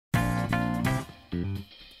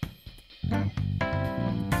Hey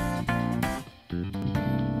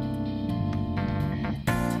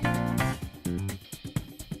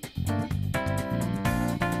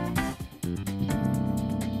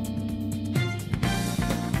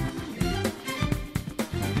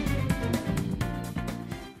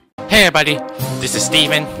everybody, this is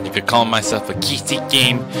Steven, if you're calling myself a geeky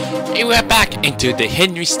game, and we're back into the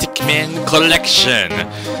Henry Stickmin collection.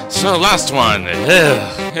 So last one,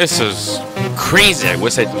 this is crazy, I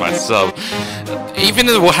would say to myself. Even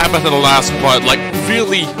though what happened in the last part, like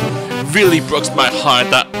really broke my heart.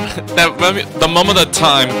 The moment of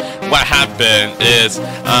time, what happened is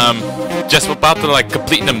just about to like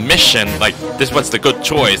complete the mission. Like this was the good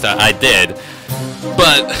choice that I did,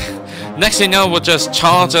 but. Next thing you know, we'll just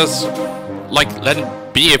Charles just like let him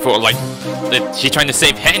be for like she's trying to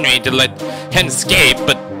save Henry to let him escape,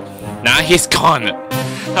 but now he's gone.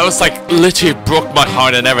 I was like literally broke my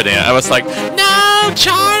heart and everything. I was like, no,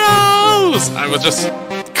 Charles! I was just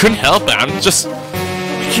couldn't help it. I'm just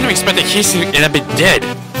you couldn't expect that he's gonna be dead.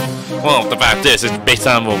 Well, the fact is, it's based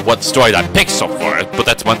on what story I picked so far, but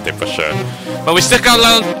that's one thing for sure. But we still got a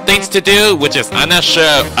lot of things to do, which is, I'm not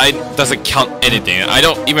sure, doesn't count anything. I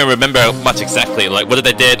don't even remember much exactly, like what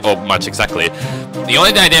I did or much exactly. The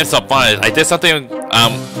only thing I did so far is I did something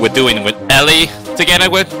we're doing with Ellie together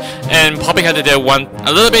with, and probably had to do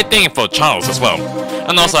a little bit thing for Charles as well.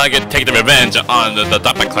 And also I could take the revenge on the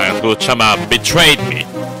Dapper clan who somehow betrayed me.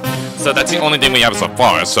 So that's the only thing we have so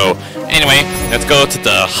far. So anyway, let's go to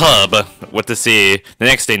the hub with to see the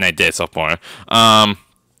next thing I did so far. I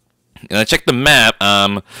checked the map.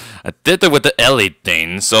 I did it with the Ellie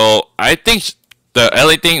thing. So I think the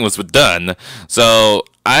Ellie thing was done. So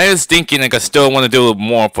I was thinking like I still want to do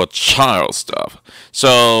more for Charles stuff.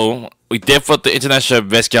 So we did for the International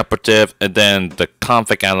Rescue Operative and then the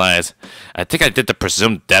Conflict Allies. I think I did the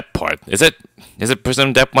Presumed Death part. Is it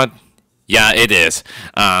Presumed Death part? Yeah, it is.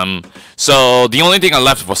 So the only thing I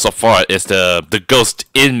left for so far is the Ghost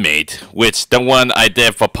Inmate, which the one I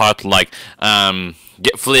did for part like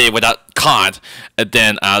get flee without caught, and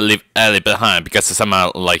then leave Ellie behind because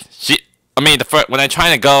somehow like when I'm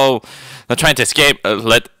trying to escape,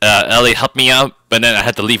 let Ellie help me out, but then I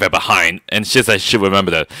had to leave her behind, and she's like she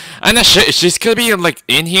remember that. I'm not sure she's gonna be like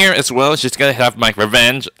in here as well. She's gonna have my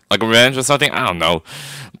revenge, or something. I don't know,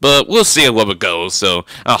 but we'll see where it goes. So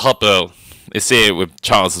I'll hope see it with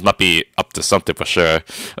Charles might be up to something for sure.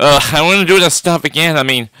 I want to do that stuff again. I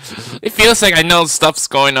mean, it feels like I know stuff's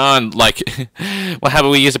going on. Like, what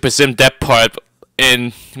happened? We used the Presumed Death part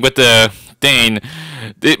in with the thing.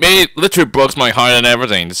 It literally broke my heart and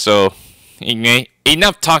everything. So,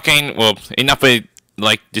 enough talking. Well, enough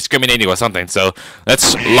like discriminating or something. So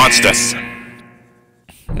let's launch this.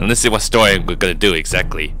 And let's see what story we're gonna do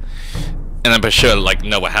exactly. And I'm pretty sure like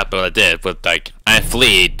know what happened. What I did, but like I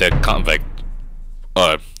fled the convict.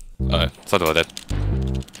 Or something like that.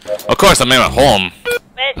 Of course, I'm in my home.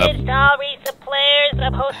 Message to all recent players.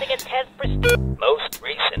 I'm hosting a test for most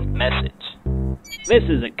recent message. This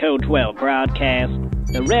is a Code 12 broadcast.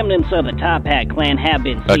 The remnants of the Top Hat clan have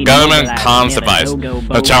been seen. The government comms device.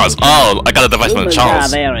 Oh, Charles. Oh, I got a device from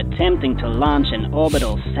Charles. They are attempting to launch an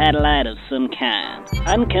orbital satellite of some kind.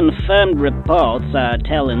 Unconfirmed reports are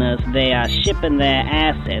telling us they are shipping their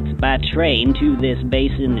assets by train to this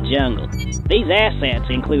base in the jungle. These assets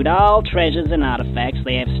include all treasures and artifacts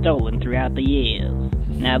they have stolen throughout the years.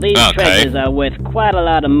 Now, these treasures are worth quite a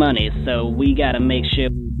lot of money, so we gotta make sure...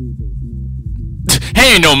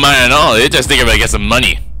 Hey, no money at all. They just think about get some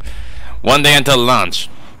money. One day until launch.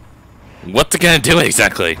 What's it gonna do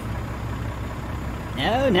exactly?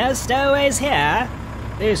 No stowaways here.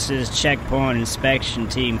 This is Checkpoint Inspection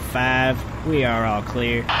Team 5. We are all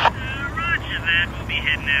clear. Roger that. We'll be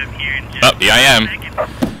heading out here in just here I am.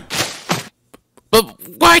 But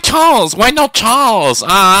why Charles? Why not Charles?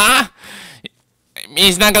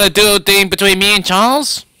 He's not gonna do a thing between me and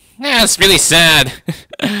Charles? Yeah, it's really sad.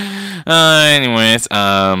 Anyways,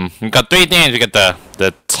 we got three things. We got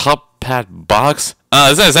the Top Hat box.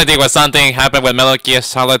 This is the same thing when something happened with Metal Gear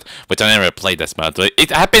Solid, which I never played this much. It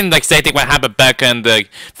happened like same thing what happened back in the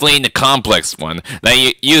fleeing the complex one. That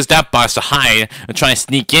you use that box to hide and try and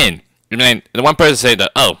sneak in. I mean, the one person said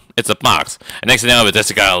that, oh, it's a box. And next thing you know, it's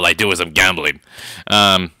just gotta like do some gambling.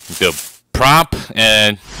 The prop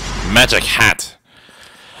and magic hat.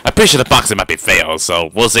 I'm pretty sure the boxing might be failed, so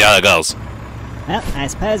we'll see how it goes. Well, I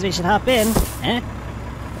suppose we should hop in, huh?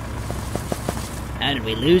 How did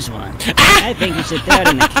we lose one? I think we should throw it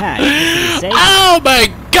in the car. Oh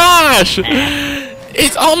my gosh!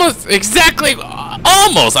 It's almost exactly,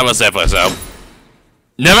 almost, I would say for myself.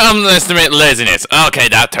 Never underestimate laziness. Okay,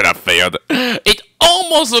 that turned out failed. It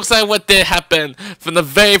almost looks like what did happen from the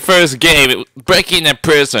very first game, breaking a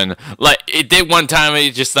prison. Like, it did one time,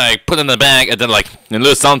 it just like put in the bag and then like you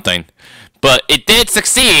lose something. But it did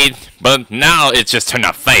succeed, but now it's just turned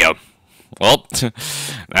out fail. Well,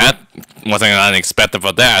 that wasn't unexpected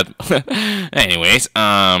for that. Anyways,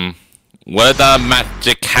 what the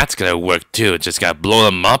magic hat's gonna work too? Just gotta blow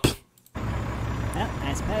them up? Well,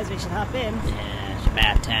 I suppose we should hop in. It's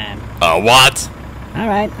about time. What?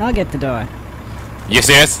 Alright, I'll get the door. You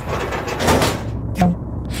serious?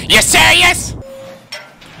 You serious?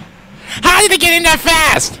 How did they get in that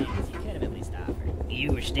fast? You could have at least offered.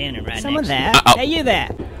 You were standing right Someone next to there? Hey, you there.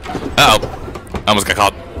 I almost got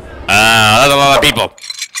caught. That's a lot of people.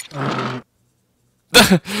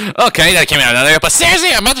 Okay, that came out of there. But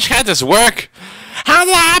seriously, a magic hat does work? How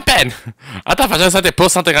did that happen? I thought I just had to pull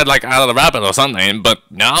something like out of the rabbit or something, but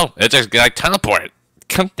no, it just like teleported.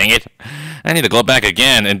 Dang it. I need to go back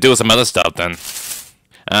again and do some other stuff then.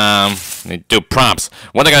 Do prompts.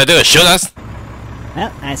 What they gotta do is shoot us?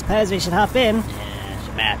 Well, I suppose we should hop in. It's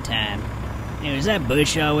about time. Hey, was that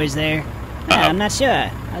bush always there? I'm not sure.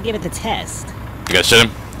 I'll give it the test. You gotta shoot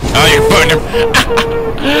him? Oh, you burned him!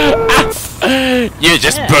 You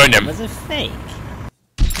just burned him! It was a fake.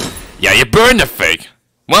 Yeah, you burned the fake!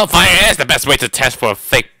 Well, fire is the best way to test for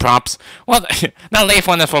fake props. Well, not leave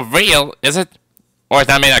one that's for real, is it? Or is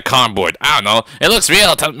that made of cardboard? I don't know. It looks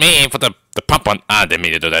real to me for the prop one. I didn't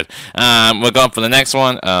mean to do that. We're going for the next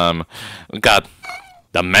one. We got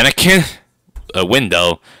the mannequin, a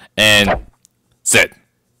window, and sit.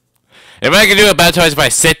 If I can do a better choice if I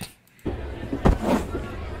sit.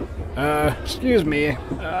 Excuse me.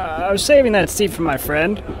 I was saving that seat for my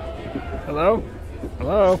friend. Hello?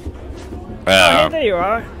 Hello? Oh, hey, there you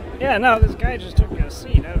are. Yeah, no, this guy just took a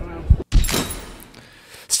seat. I don't know.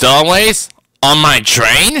 Stowaways? On my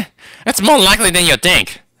train? That's more likely than you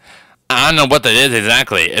think. I don't know what that is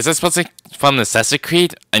exactly. Is this supposed to be from the Assassin's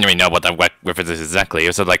Creed? I don't even know what that reference is exactly. It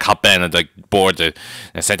was like hop in and like board and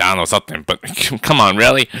sit down or something. But come on,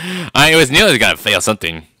 really? I always knew it was gonna fail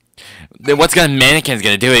something. Then what's gonna mannequin's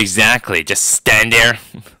gonna do exactly? Just stand there?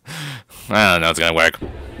 I don't know. It's gonna work.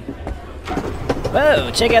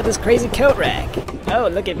 Whoa, check out this crazy coat rack. Oh,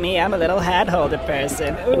 look at me, I'm a little hat holder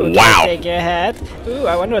person. Ooh, wow. Can I take your hat? Ooh,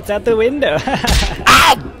 I wonder what's out the window.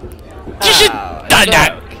 Ow! You should done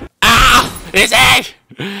that! Ow! It's it!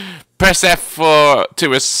 Press F to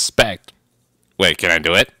respect. Wait, can I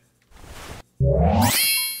do it?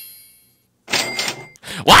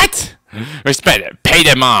 What? Respect it. Pay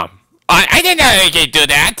them off. I didn't know you could do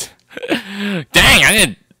that. Dang, I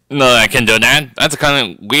didn't know I can do that. That's a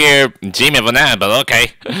kind of weird achievement for that, but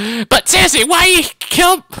okay. But seriously, why you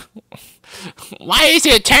killed? Why is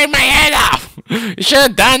you turn my head off? You should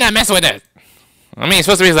have done that. Mess with it. I mean, it's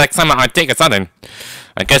supposed to be like something I take or something.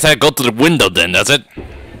 I guess I go to the window then, does it?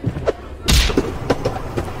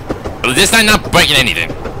 But this time not breaking anything.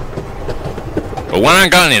 But where am I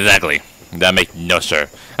going exactly? That makes no sure.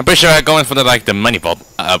 I'm pretty sure I'm going for the money vault.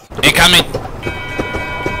 Incoming!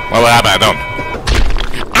 What will happen? I don't.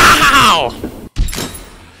 Ow!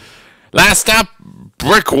 Last stop,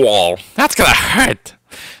 brick wall. That's gonna hurt.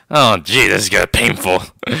 Oh gee, this is gonna be painful.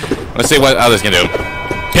 Let's see what others can do.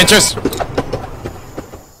 Pinchers?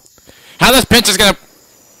 How does Pinchers gonna...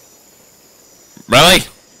 Really?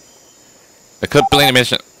 I could blame the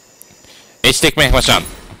mission. Hey, Stickmin, what's up?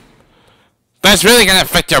 That's really gonna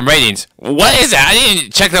affect your ratings. What is that? I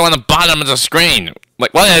didn't check that on the bottom of the screen.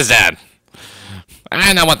 Like, what is that?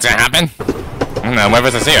 I know what's gonna happen. I don't know,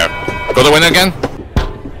 whatever's this here. Go to the window again?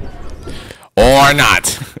 Or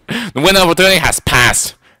not. The window opportunity has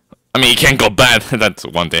passed. I mean, you can't go back. That's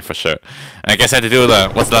one thing for sure. I guess I had to do the...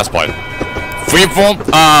 What's the last part? Freeform?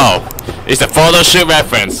 Oh. It's the photo shoot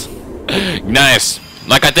reference. Nice.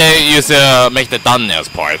 Like I did use to make the thumbnails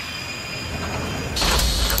part.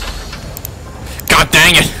 God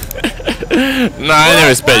dang it! No, I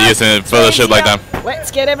never spent using Photoshop like that.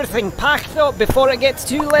 Let's get everything packed up before it gets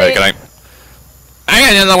too late. Wait, can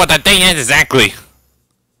I don't know what that thing is exactly.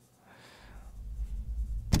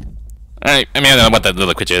 I mean, I don't know what that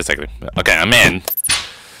little creature is exactly. Okay, I'm in.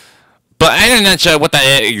 But I'm not sure what that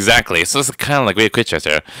is exactly. So it's kind of like weird creatures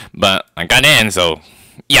here. But I got in, so...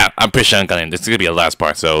 Yeah, I'm pretty sure I got in. This is gonna be the last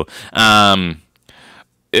part, so...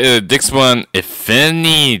 This one,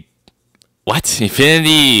 Infinity... What?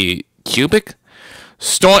 Infinity Cubic?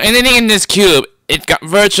 Store anything in this cube. It got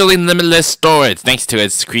virtually limitless storage thanks to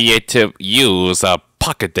its creative use of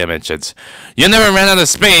pocket dimensions. You'll never run out of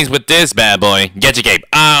space with this bad boy. Gadget Gabe.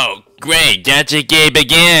 Oh, great. Gadget Gabe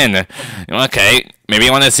again. Okay, maybe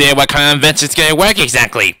you want to see what kind of invention's gonna work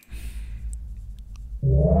exactly.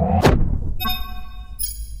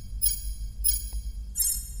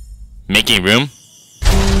 Making room?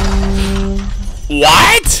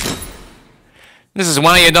 What? This is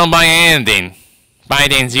why you don't buy anything. Buy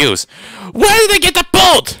things used. Where did they get the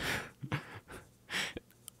boat?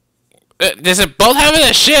 Does a boat have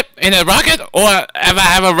a ship in a rocket, or ever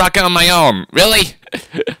have a rocket on my own? Really?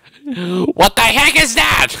 What the heck is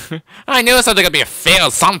that? I knew it was gonna be a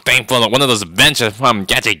fail something for one of those adventures from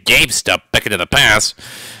Gadget Game stuff back into the past.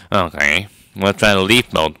 Okay, let's try the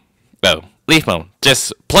leaf mode. Oh, leaf mode.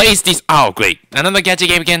 Just place these. Oh, great. Another Gadget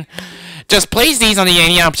Game again. Just place these on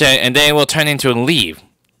any object and they will turn into a leaf.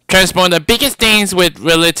 Transform the biggest things with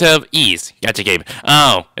relative ease. Gotcha, Gabe.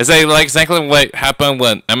 Oh, is that like exactly what happened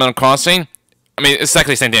with Animal Crossing? I mean, it's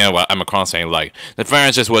exactly the same thing about Animal Crossing. Like, the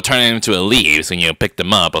furniture will turn into a leaves when you pick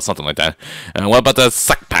them up or something like that. And what about the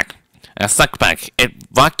suck pack? A suck pack. It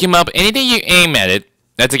vacuum up anything you aim at it.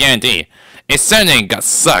 That's a guarantee. It certainly got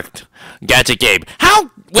sucked. Gotcha, Gabe. How?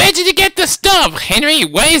 Where did you get this stuff, Henry?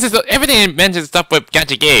 Why is this everything mentions stuff with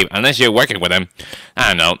Gadget Game? Unless you're working with him. I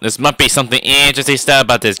don't know. This must be something interesting stuff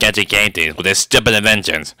about this Gadget Game thing with their stupid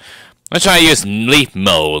inventions. Let's try to use leaf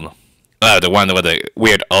mode. Oh, the one with the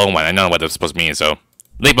weird O one. I know what it's supposed to mean, so.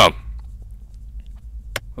 Leaf mode.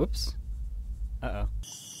 Oops. Uh-oh.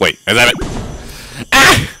 Wait, is that it?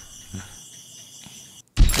 Ah!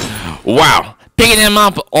 Wow. Picking them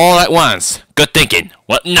up all at once. Good thinking.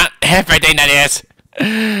 What? Not everything that is.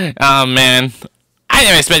 Oh man, I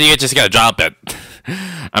never expected you just gonna drop it.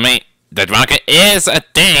 I mean, the rocket is a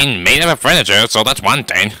thing made of furniture, so that's one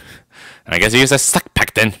thing. I guess you use a suck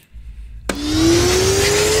pack then.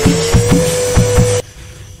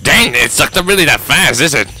 Dang, it sucked up really that fast,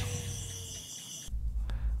 is it?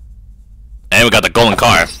 And we got the golden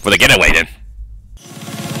car for the getaway then.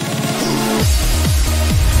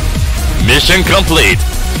 Mission complete.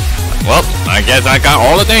 Well, I guess I got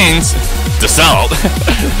all the things to sell.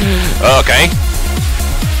 Okay.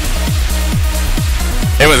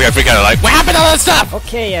 Everyone's gonna freak out like, what happened to all that stuff?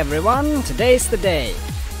 Okay, everyone, today's the day.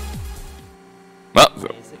 Well,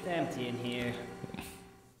 It's empty in here.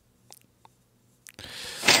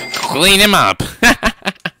 clean him up.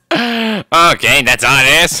 Okay, that's all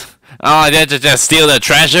it is. Oh, I did to just steal the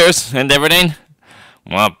treasures and everything.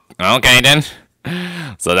 Well, okay then.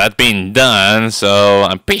 So that's been done. So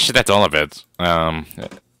I'm pretty sure that's all of it.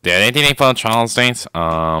 Did anything for Charles things?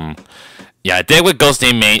 Yeah, I did with Ghost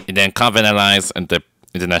Inmate, and then confidentialize and the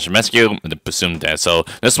International Rescue, and then presume that. So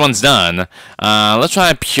this one's done. Let's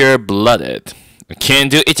try Pure Blooded. I can't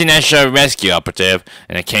do International Rescue Operative,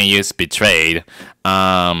 and I can't use Betrayed.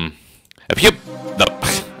 I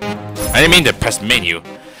didn't mean to press menu.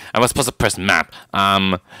 I was supposed to press map.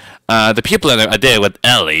 The Pure Blooded I did with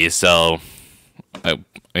Ellie, so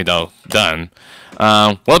you know, done.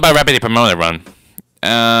 What about Rapidly Promoted Run?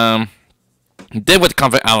 Did with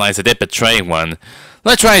Comfort Allies, I did Betray one.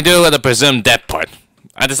 Let's try to do it with the Presumed Death part.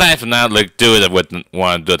 I decided for now to do it with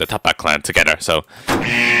one, do the Top Back Clan together, so.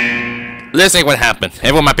 Let's see what happened.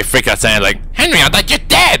 Everyone might be freaking out saying like, Henry, I thought you're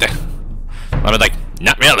dead! I was like,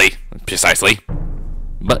 not really, precisely.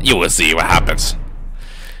 But you will see what happens.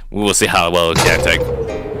 We will see how well it can take.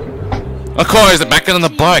 Of course, back in the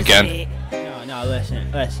bar again. No, listen.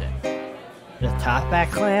 The Top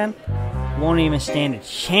Back Clan won't even stand a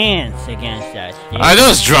chance against us. I know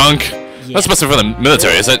it's drunk. Yeah. That's supposed to be for the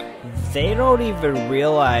military, is it? They don't even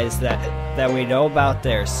realize that we know about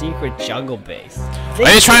their secret jungle base.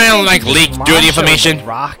 Are you trying to like leak dirty information?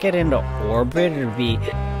 Rocket into orbit and be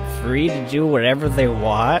free to do whatever they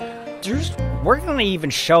want. We're gonna even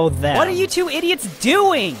show them. What are you two idiots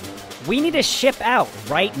doing? We need to ship out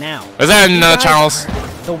right now. Is that another Charles?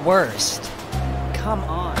 The worst. Come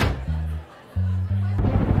on.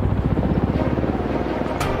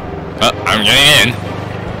 I'm getting in.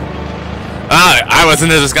 I was in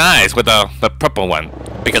the disguise with the purple one.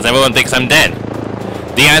 Because everyone thinks I'm dead.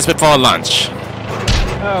 The eyes before lunch.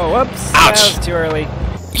 Oh, whoops. Ouch! That was too early.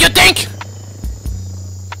 You think?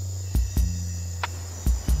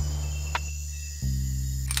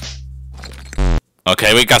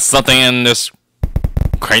 Okay, we got something in this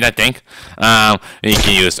crate, I think. You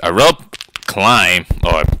can use a rope, climb,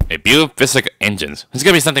 or a build physical engines. It's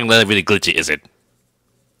gonna be something really, really glitchy, is it?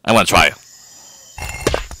 I wanna try it.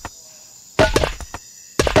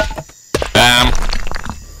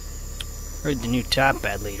 Heard the new top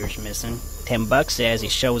bad leader's missing. $10 says he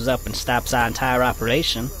shows up and stops our entire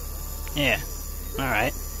operation. Yeah,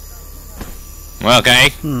 alright. Okay.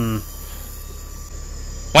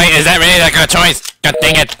 Wait, is that really like a choice? God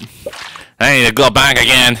dang it. I need to go back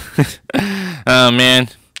again. Oh man.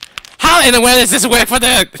 How in the world does this work for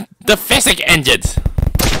the physics engines?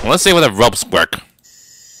 Well, let's see what the ropes work.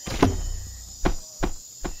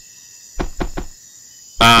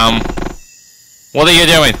 What are you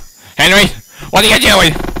doing? Henry? What are you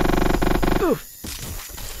doing?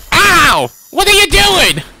 Ow! What are you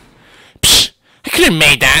doing? Psh, I could have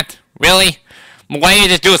made that. Really? Why did you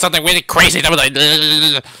just do something really crazy? That was like...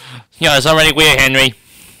 Yeah, it's already weird, Henry.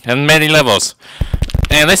 And many levels.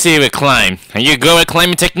 And let's see if we climb. Are you good at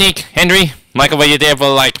climbing technique, Henry? Like what you did for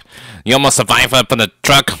like... You almost survived up on the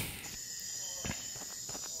truck.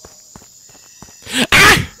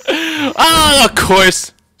 Ah! Oh, of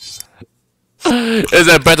course. Is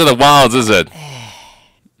that Breath of the Wilds, is it?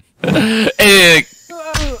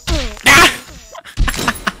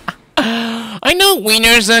 I know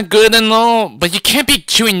wieners are good and all, but you can't be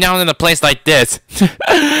chewing down in a place like this.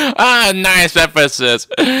 Ah, nice references.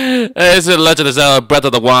 It's a Legend of Zelda Breath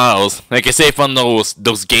of the Wild. Like I say from those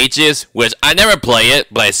gauges, which I never play it,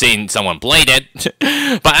 but I've seen someone played it.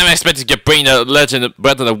 But I'm expecting to bring the Legend of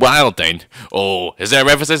Breath of the Wild thing. Oh, is there a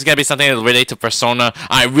reference that's gonna be something related to Persona?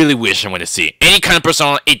 I really wish I want to see any kind of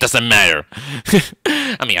Persona. It doesn't matter.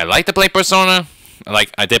 I mean, I like to play Persona.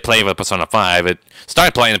 Like, I did play with Persona 5. It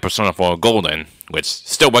started playing the Persona 4 Golden, which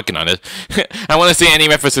still working on it. I want to see any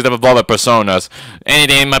references that involve Personas.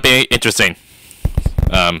 Anything might be interesting.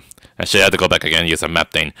 Actually, I have to go back again and use a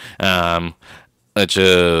map thing. Which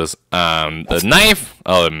is, the knife,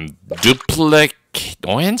 duplicate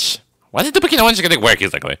orange? Why did duplicate orange gonna work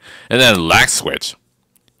exactly? And then lag switch.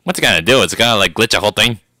 What's it gonna do? It's gonna, like, glitch the whole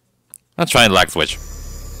thing? Let's try lag switch.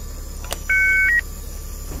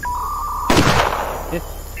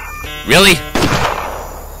 Really?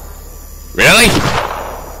 Really?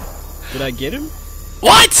 Did I get him?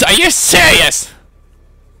 What? Are you serious?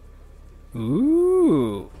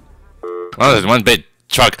 Ooh. Oh, there's one big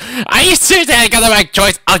truck. Are you serious that I got the right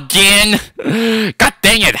choice again? God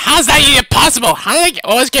dang it. How's that even possible? How did I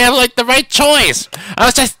always get like the right choice? I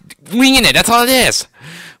was just winging it. That's all it is.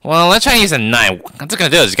 Well, let's try to use a knife. What's it gonna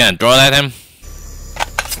do? Is it gonna throw it at him?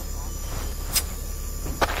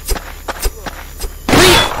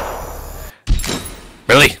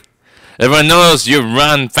 Really? Everyone knows you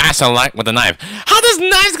run faster like with a knife. How does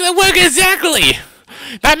knives gonna work exactly?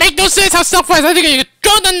 That makes no sense how stuff works. I think you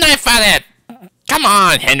throw the knife at it. Come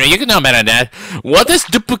on, Henry, you can know better than that. What this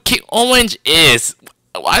duplicate orange is,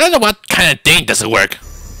 I don't know what kind of thing doesn't work.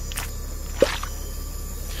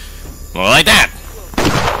 More like that.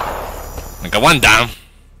 I got one down.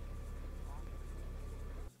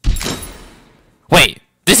 Wait,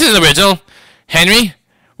 this is original? Henry?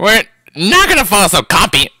 We're not gonna follow some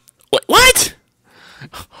copy. What?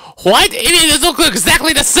 What? It looks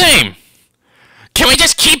exactly the same. Can we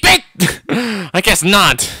just keep it? I guess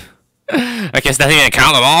not. I guess that didn't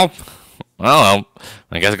count at all. Well,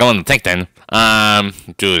 I guess I go on the tank then.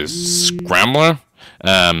 Do scrambler,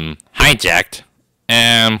 hijacked,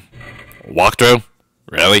 walkthrough.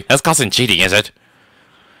 Really? That's causing cheating, is it?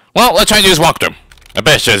 Well, let's try to use walkthrough. I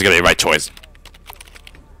bet it's gonna be the right choice.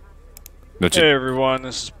 Hey everyone,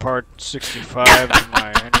 this is part 65 of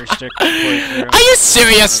my Henry Stickmin playthrough. Are you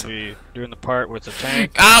serious? I'm gonna be doing the part with the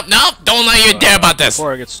tank. No, don't let you dare about this.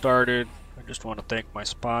 Before I get started, I just want to thank my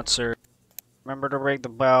sponsor. Remember to ring the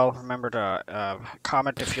bell. Remember to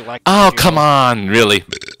comment if you like the Oh, video. come on, really?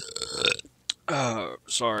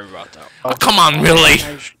 Sorry about that. Oh, come on, really?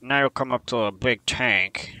 Now you'll come up to a big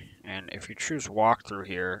tank, and if you choose walkthrough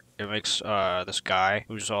here, it makes this guy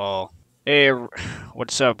who's all... Hey,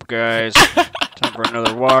 what's up, guys? Time for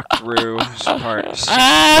another walkthrough. It's part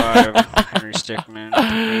 65 Henry Stickmin.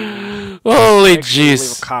 Holy jeez. Leave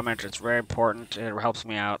jeez. a comment. It's very important. It helps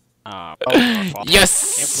me out. Yes. I can't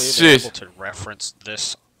believe they're able to reference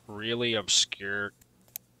this really obscure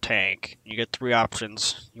tank. You get 3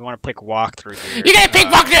 options. You want to pick walkthrough here. You gotta pick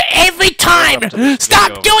walkthrough every time!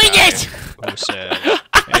 Stop doing it! Who said,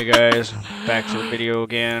 hey guys, back to the video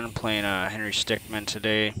again. Playing Henry Stickmin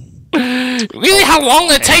today. Really, how long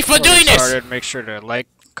will it take for doing this? Make sure to like,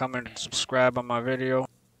 comment, and subscribe on my video.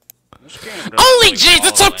 Holy jeez,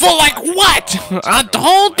 it took for like what? The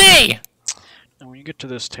whole day! And when you get to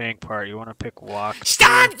this tank part, you want to pick walk.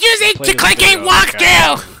 Stop using the clicking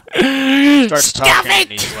walkthrough! Starts Stop talking it!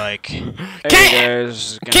 And he's like, hey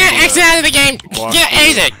Can I exit out of the game? Can I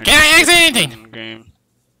exit? Can I exit anything? Game.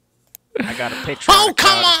 I got a picture. Oh,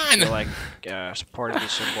 come on! You're like, supporting me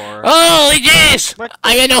some more. Holy jeez!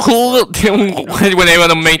 I don't know who when they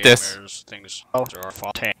want to make this. Things are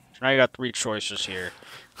tank. So now you got 3 choices here.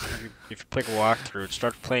 If you pick a walkthrough, it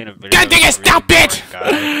starts playing a video. God dang it, stop it!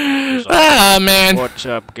 Ah, man. What's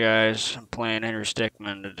up, guys? I'm playing Henry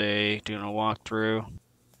Stickmin today, doing a walkthrough.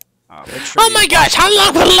 Oh my gosh, how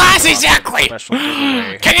long will it last exactly?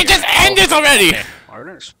 Can you just end this already? I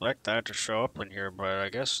didn't expect that to show up in here, but I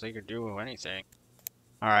guess they could do anything.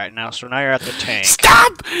 Alright, so now you're at the tank.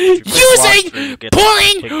 Stop using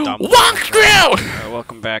pulling walkthrough!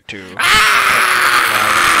 Welcome back to...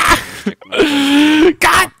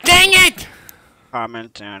 God dang it!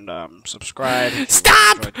 Comment and subscribe.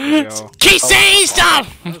 Stop! Keep saying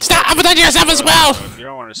stuff! Stop advertising yourself as well! If you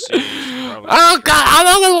don't want to see these, oh god, how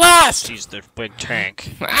long will it last? He's the big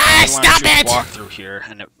tank. Stop it! Walk through here,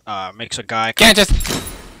 and it makes a guy. Can't just.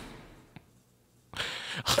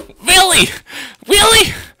 Really?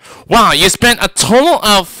 Really? Wow, you spent a total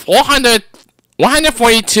of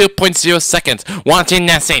 142.0 seconds watching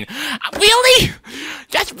that scene. Really?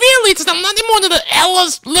 That's really just nothing more than an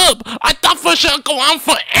endless loop. I thought for sure it'd go on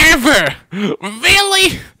forever.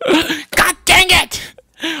 Really? God dang it!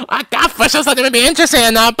 I thought for sure something would be interesting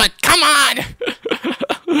enough, but come on!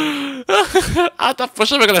 I thought for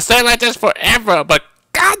sure we were gonna stay like this forever, but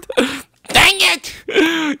God dang it!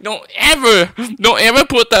 Don't ever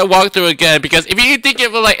put that walkthrough again, because if you think it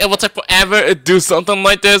will take forever to do something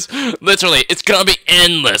like this, literally, it's gonna be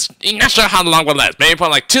endless. You're not sure how long it will last. Maybe for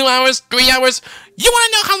like 2 hours, 3 hours? You wanna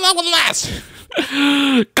know how long it will last?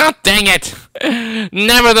 God dang it!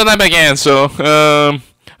 Never done that again, so,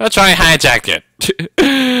 I'll try and hijack it.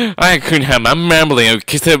 I couldn't have my memory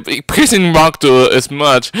because pressing walkthrough as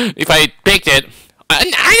much. If I picked it,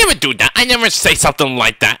 I never do that. I never say something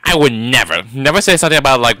like that. I would never say something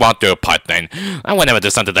about like walkthrough part thing. I would never do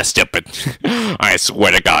something that stupid. I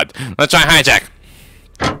swear to God. Let's try hijack.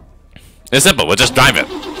 It's simple. We'll just drive it.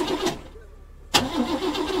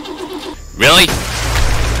 Really?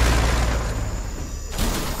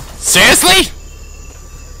 Seriously?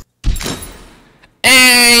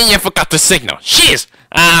 And you forgot the signal. Jeez.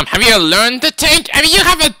 Have you learned the tank? I mean, you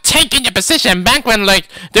have a tank in your position back when, like,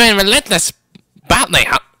 doing relentless bounty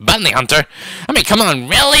hunter. I mean, come on,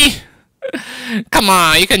 really? Come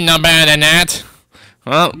on, you can know better than that.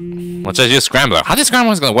 Well, let's just use Scrambler. How does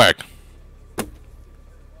Scrambler gonna work?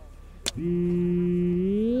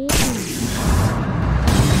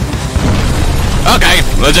 Okay,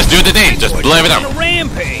 let's just do the thing. Just blow it up.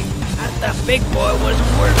 Rampage. I thought Big Boy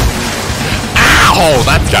wasn't working. Ow!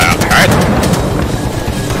 That got hurt.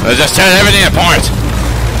 Let's just tear everything apart.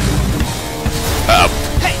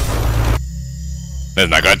 Hey.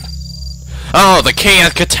 Isn't that good? Oh, the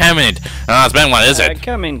chaos contaminant. Oh, it's been, what is it?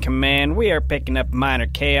 Come in, Command. We are picking up minor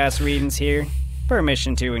chaos readings here.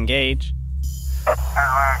 Permission to engage. Oh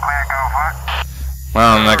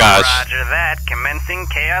my gosh. Roger that. Commencing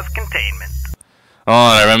chaos containment. Oh,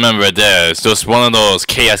 I remember this. Just one of those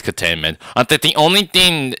chaos containment. I think the only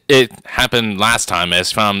thing it happened last time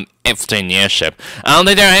is from infiltrating the airship. I don't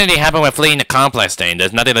think there anything happened with fleeing the complex thing.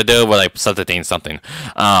 There's nothing to do with like something.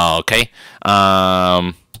 Oh, okay.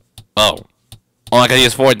 Oh, I gotta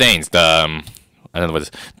use 4 things. I don't know what it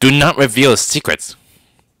is. Do not reveal secrets.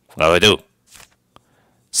 What do I do?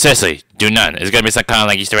 Seriously, do none. Is it gonna be some kind of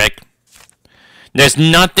like Easter egg? There's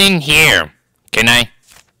nothing here. Can I?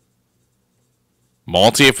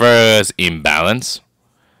 Multiverse imbalance?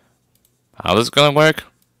 How is it gonna work?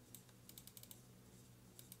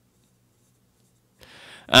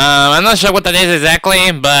 I'm not sure what that is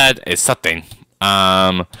exactly, but it's something.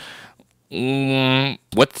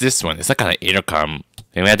 What's this one? It's like an intercom.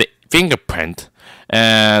 And we have the fingerprint.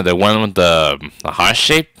 The one with the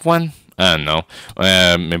heart-shaped one? I don't know.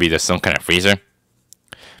 Maybe there's some kind of freezer.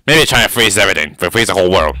 Maybe try to freeze everything. Freeze the whole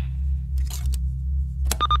world.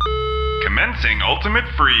 Commencing ultimate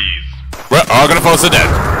freeze. We're all gonna pause it then.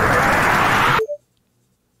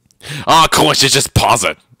 Oh, of course, you just pause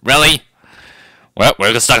it. Really? Well, we're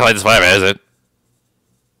gonna stuck like this forever, is it?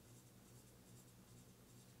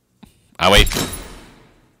 Oh, wait.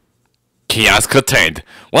 Chaos contained.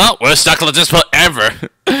 Well, we're stuck like this forever.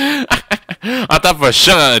 I thought for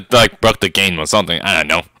sure it like broke the game or something. I don't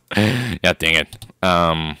know. Yeah, dang it.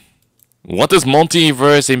 What does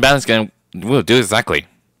multiverse imbalance gonna do exactly?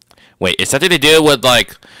 Wait, is that to do with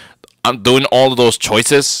like I'm doing all of those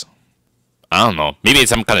choices? I don't know. Maybe it's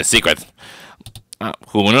some kind of secret.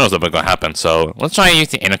 Who knows what's gonna happen? So let's try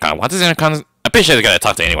using the intercom. What does intercom? I'm pretty sure they're gonna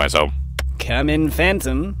talk to anyway. So come in,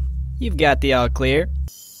 Phantom. You've got the all clear.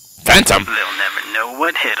 Phantom. They'll never know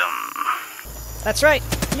what hit them. That's right.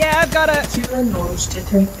 Yeah, I've got a. Human noise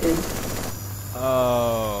detected.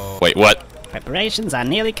 Oh. Wait, what? Preparations are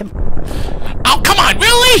nearly Oh, come on,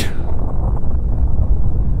 really?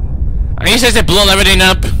 And he says they blow everything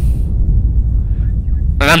up.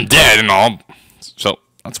 And I'm dead and all. So,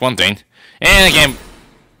 that's one thing. And again,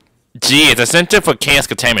 gee, the Center for Chaos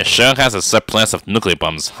Containment sure has a surplus of nuclear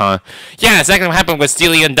bombs, huh? Yeah, exactly what happened with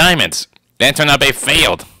Steely and Diamonds. Then turned out they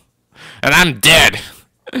failed. And I'm dead.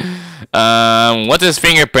 What does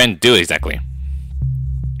fingerprint do exactly?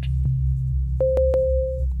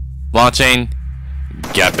 Launching.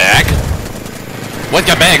 Get back. What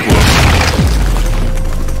got back?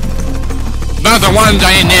 Another one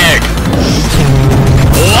giant egg.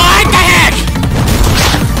 What the heck?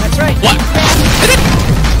 That's right. What?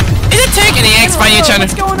 Is it taking the eggs fighting each other?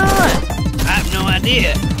 What's going on? I have no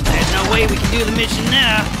idea. There's no way we can do the mission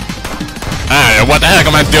now. I don't know what the heck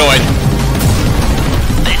am I doing?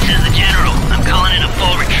 This is the General. I'm calling in a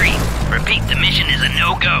full retreat. Repeat, the mission is a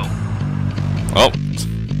no-go. Oh.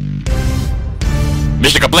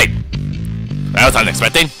 Mission complete. That was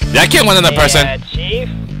unexpected. Did I kill one other person? Yeah, Chief.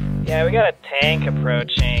 Yeah, we got a tank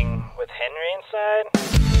approaching with Henry inside.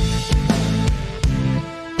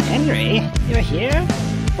 Henry? You're here?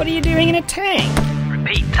 What are you doing in a tank?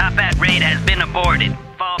 Repeat, Top Hat raid has been aborted.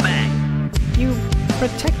 Fall back. You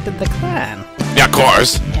protected the clan. Yeah, of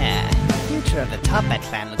course. Yeah, the future of the Top Hat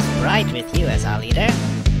clan looks bright with you as our leader.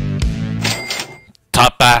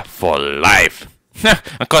 Toppa for life.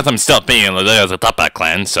 Of course, I'm still being the leader of the Toppa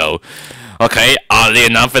clan, so... Okay, oddly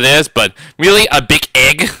enough for this, but really a big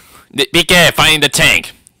egg? The big egg fighting the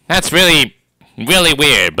tank. That's really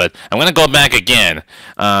weird, but I'm gonna go back again.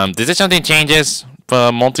 Does this something changes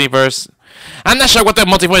for multiverse? I'm not sure what the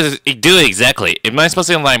multiverse is do exactly. Am I supposed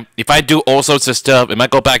to, like, if I do all sorts of stuff, it might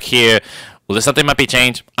go back here, will there something might be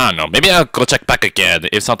changed? I don't know. Maybe I'll go check back again.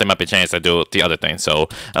 If something might be changed, I do the other thing. So,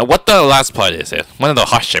 what the last part is it? One of the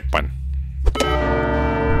hot ship one.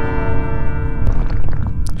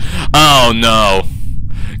 Oh no.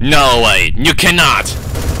 No way. You cannot.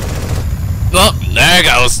 Oh, there it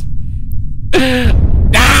goes.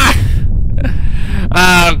 Ah!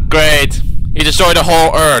 Ah, great. You destroyed the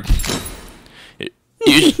whole Earth.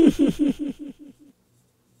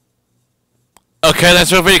 Okay,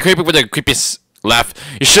 that's really creepy with the creepy laugh.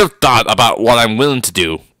 You should have thought about what I'm willing to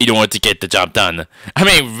do in order to get the job done. I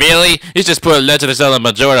mean, really? You just put a Legend of Zelda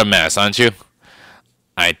Majora mess, aren't you?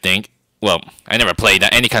 I think. Well, I never played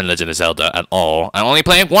any kind of Legend of Zelda at all. I only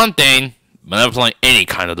played one thing, but I never played any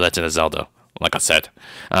kind of Legend of Zelda. Like I said,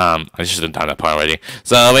 I should have done that part already.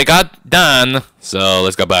 So we got done. So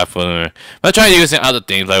let's go back for. I'll try using other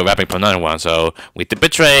things like wrapping for another one. So we did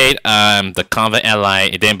betrayed the convict ally,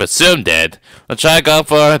 and then presumed dead. Let's try to go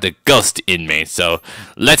for the ghost inmate. So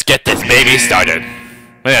let's get this baby started.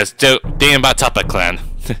 Yeah, still thinking about Toppa clan.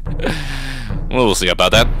 We'll see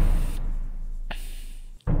about that.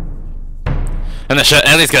 I'm not sure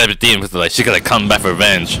Ellie's gonna be dealing with, like, she's gonna come back for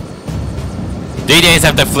revenge. 3 days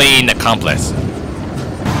after fleeing the complex.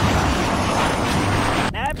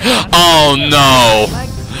 Oh no!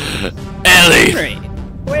 Ellie! Henry,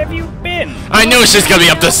 where have you been? I knew she's gonna be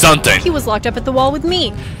up to something! He was locked up at the wall with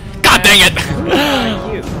me. God dang it! Who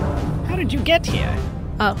are you? How did you get here?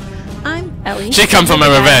 Oh, I'm Ellie. She come for my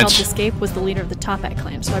The guy I revenge. helped escape was the leader of the Top Hat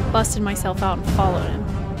clan, so I busted myself out and followed him.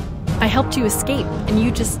 I helped you escape, and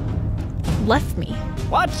you just left me.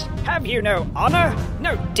 What? Have you no honor?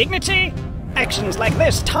 No dignity? Actions like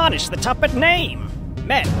this tarnish the Top Hat name.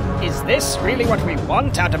 Men, is this really what we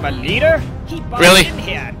want out of a leader? He barged Really? in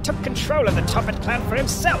here and took control of the Top Hat clan for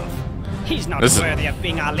himself. He's not This is- worthy of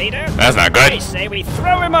being our leader. That's not I good. say we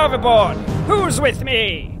throw him overboard. Who's with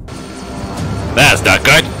me? That's not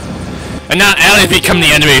good. And now Ellie's become the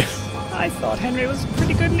enemy. I thought Henry was a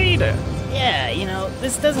pretty good leader. Yeah, you know,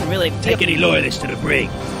 this doesn't really Take any loyalists to the brig.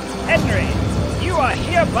 Henry, you are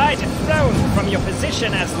hereby dethroned from your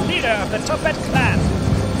position as leader of the Top Hat clan.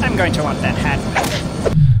 I'm going to want that hat back.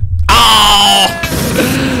 Oh!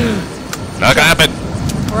 Not gonna happen.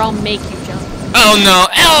 Or I'll make you jump. Oh no,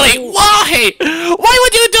 Ellie! Why? Why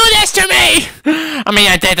would you do this to me?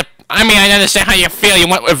 I understand how you feel. You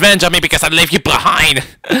want revenge on me because I left you behind.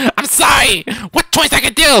 I'm sorry. What choice I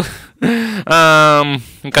could do?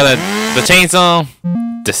 Got the chainsaw,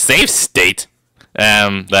 the safe state,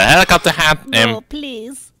 the helicopter hat, and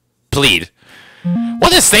please. plead.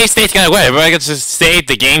 What is safe state gonna work? If I could just save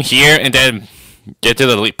the game here and then get to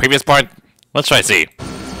the previous part? Let's try to see.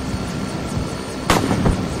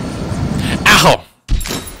 Ow!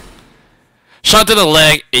 Shot to the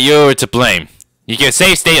leg, you're to blame. You can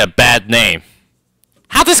save state a bad name.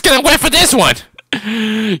 How's this gonna work for this one?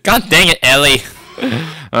 God dang it, Ellie.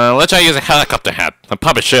 Let's try to use a helicopter hat. I'm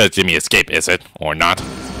probably sure it's Jimmy escape, is it? Or not?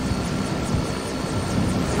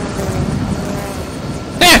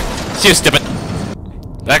 You stupid.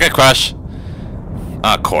 Like a crush.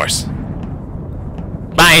 Of course.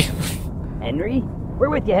 Bye. Henry? We're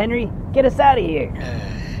with you, Henry. Get us out of here.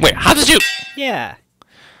 Wait, how did you... Yeah.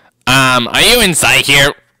 Are you inside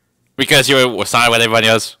here? Because you were side with everybody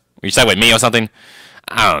else? Were you side with me or something?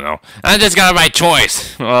 I don't know. I just got the right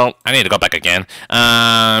choice. Well, I need to go back again.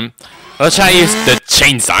 Let's try to use the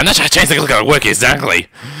chainsaw. I'm not sure the chainsaw is gonna work exactly.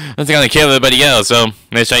 It's gonna kill everybody else, so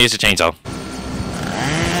let's try to use the chainsaw.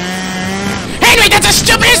 Henry, that's the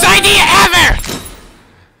stupidest idea ever!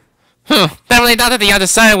 Definitely thought that the other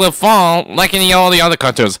side will fall, like in all the other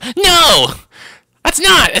cartoons. No! It's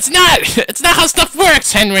not how stuff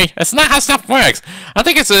works, Henry. It's not how stuff works. I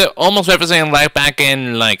think it's almost representing like back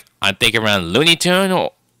in, like, I think around Looney Tune,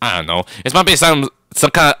 or I don't know. It's might be some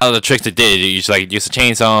kind of other tricks they did. You just like use a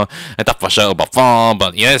chainsaw and thought for sure about fall,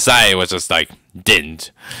 but the other side was just like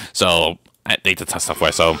didn't. So I think that's how stuff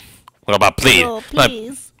works. So what about please? Oh,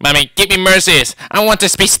 please. Mommy, give me mercies. I want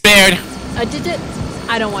this to be spared. I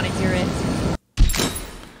don't want to hear it.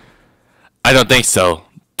 I don't think so,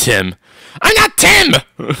 Tim. I'm not Tim!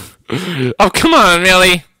 Oh, come on,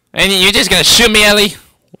 really? And you're just gonna shoot me, Ellie?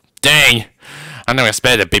 Dang. I'm not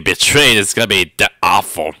expecting to be betrayed. It's gonna be that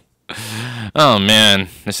awful. Oh, man.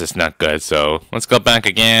 This is not good, so let's go back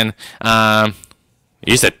again.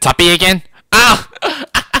 You said Tuppy again? Ah!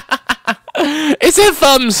 Is it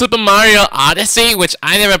from Super Mario Odyssey? Which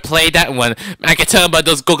I never played that one. I can tell by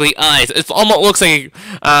those googly eyes. It almost looks like,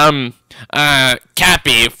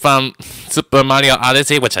 Cappy from Super Mario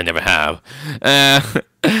Odyssey, which I never have.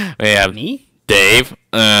 We have Me? Dave.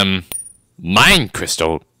 Mind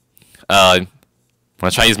Crystal.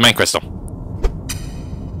 Let's try to use Mind Crystal.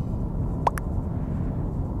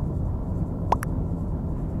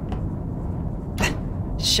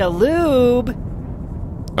 Shaloob!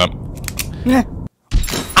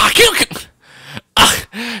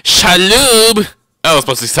 Shaloob! Oh, it's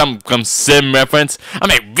supposed to be some sim reference. I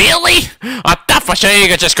mean, really? I thought for sure you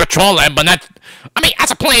could just control him, but not. I mean,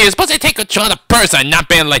 as a player, you're supposed to take control of the person, not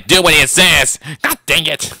being like do what he says. God dang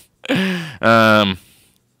it.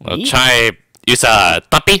 We'll try use a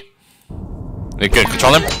puppy. You could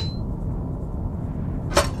control him.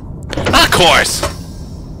 Of course.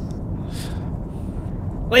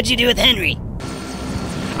 What'd you do with Henry?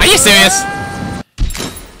 Are you serious? Are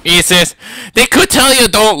you serious? They could tell you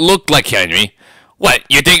don't look like Henry. What,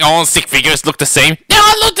 you think all stick figures look the same? They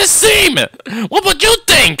all look the same! What would you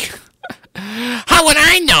think? How would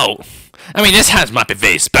I know? I mean, this house might be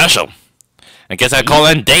very special. I guess I'll call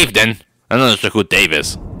in Dave then. I'm not sure who Dave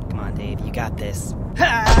is. Come on, Dave, you got this.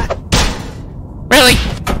 Really?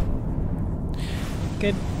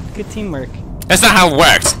 Good teamwork. That's not how it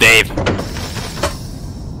works, Dave.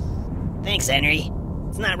 Thanks, Henry.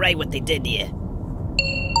 It's not right what they did to you.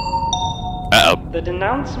 Uh-oh. The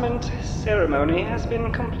denouncement ceremony has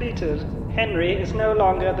been completed. Henry is no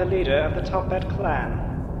longer the leader of the Top Hat clan.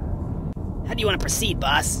 How do you want to proceed,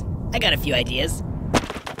 boss? I got a few ideas.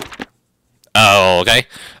 Oh, okay.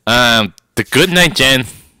 The Goodnight Gen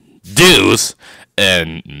Dues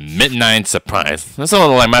and Midnight Surprise. That's a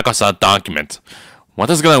little like Microsoft document. What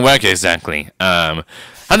is gonna work exactly? How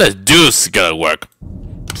does Deuce gonna work?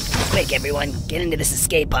 Quick, everyone, get into this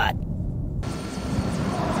escape pod.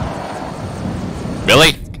 Really?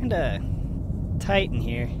 It's kinda tight in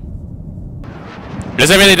here. Is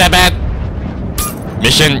it really that bad?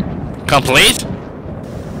 Mission complete?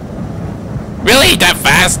 Really? That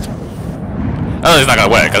fast? Oh, it's not gonna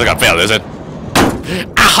work. It's gonna fail, is it?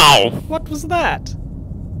 Ow! What was that?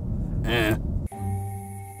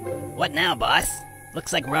 What now, boss?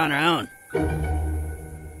 Looks like we're on our own.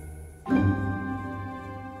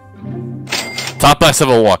 Top by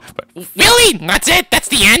Civil War. Really? That's it? That's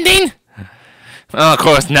the ending? Oh, of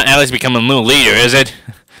course, now Ellie's become a new leader, is it?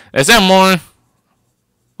 Is there more?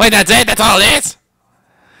 Wait, that's it? That's all it is?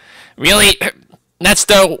 Really? That's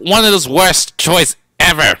the one of those worst choice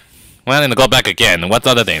ever. Well, I'm gonna go back again. What's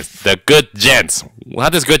other things? The Good Gents. How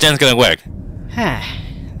does Good Gents gonna work?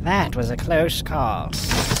 That was a close call.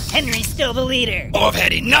 Henry's still the leader. I've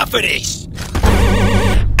had enough of this!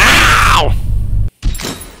 Ow!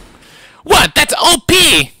 What? That's OP!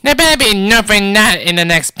 There better be nerfing that in the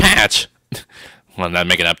next patch. Well, not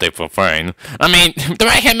make an update for fine. I mean, the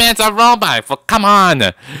right-hand man's a robot. Come on!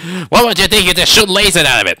 What would you think you just shoot lasers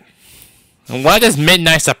out of it? What does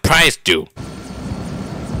Midnight Surprise do?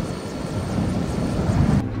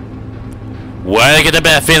 Where do I get a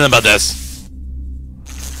better feeling about this?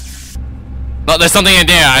 Oh, there's something in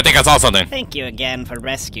there. I think I saw something. Thank you again for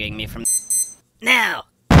rescuing me from... Now!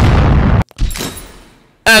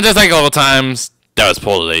 Just like old times, that was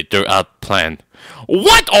totally throughout plan.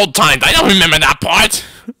 What old times? I don't remember that part!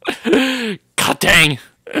 God dang.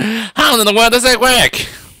 How in the world does that work?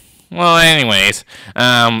 Well, anyways,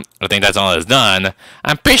 I think that's all it's done.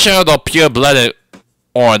 I'm pretty sure the pure-blooded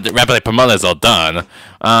or the rapidly promoters are done.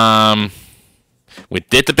 We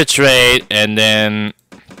did the betrayed, and then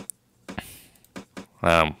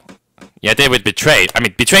Yeah, they would betray. I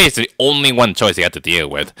mean, betray is the only one choice you have to deal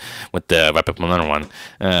with the weapon from another one.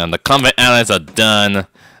 The combat allies are done.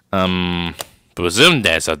 Presumed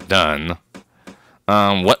deaths are done.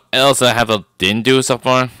 What else I didn't do so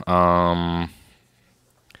far?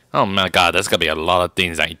 Oh my god, there's gonna be a lot of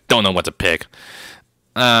things I don't know what to pick.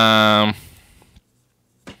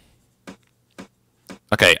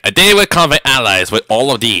 Okay, I did with combat allies with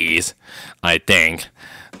all of these, I think.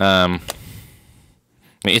 The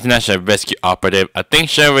International Rescue Operative, I think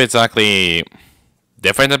sure it's actually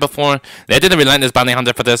different than before. They did a Relentless Bounty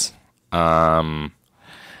Hunter for this. I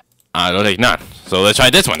don't think not. So let's try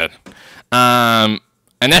this one then. I'm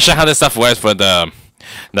not sure how this stuff works for the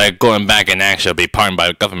like going back and actually be pardoned by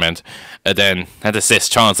the government, and then have to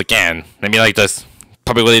assist Charles again. Maybe like just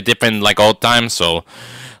probably really different like old times. So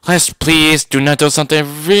let's please do not do something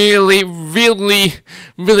really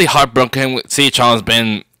heartbroken. See Charles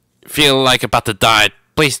been feel like about to die.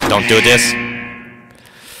 Please don't do this.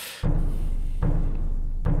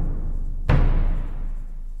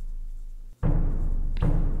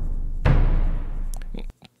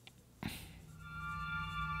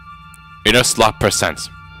 Inner slot percent.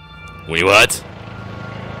 Wait, what?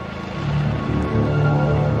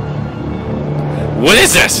 What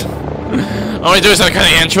is this? Are we doing some kind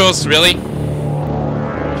of intros, really?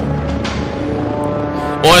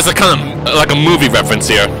 Or is it kind of like a movie reference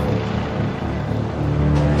here?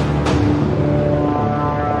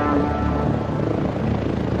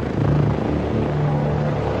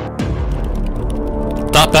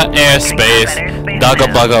 Tapa airspace, Dago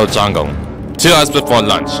Bago Jungle. 2 hours before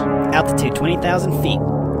lunch. Altitude 20,000 feet.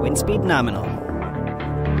 Wind speed nominal.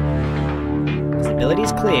 Visibility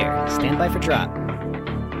is clear. Stand by for drop.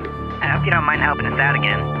 I hope you don't mind helping us out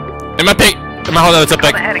again. Am I pick? Am I holding it to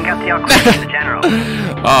pick? Go ahead and go see all questions to the general.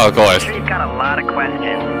 Oh, of course. I'm sure you've got a lot of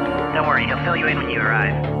questions. Don't worry, he'll fill you in when you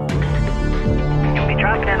arrive. You'll be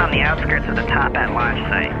dropping in on the outskirts of the top at launch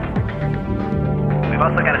site. We've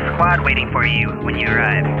also got a squad waiting for you when you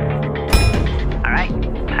arrive. Alright,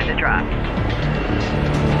 time to drop.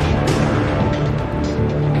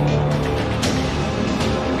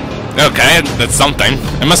 Okay, that's something.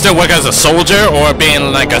 Am I still work as a soldier or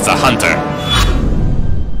being like as a hunter?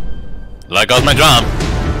 There goes my job.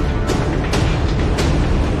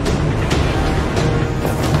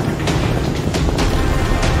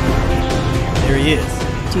 There he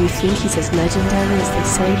is. Do you think he's as legendary as they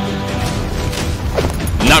say?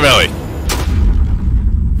 Not really.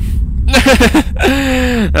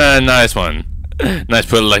 Nice one. Nice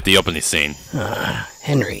put it like the opening scene.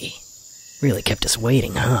 Henry. Really kept us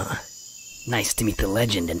waiting, huh? Nice to meet the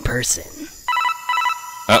legend in person.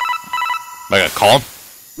 I got a call?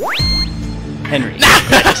 Henry,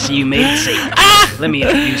 glad to see you made it safe. Let me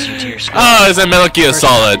introduce you to your squad. Oh, it's a Metal Gear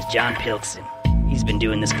Solid. John Pilkson. He's been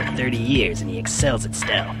doing this for 30 years and he excels at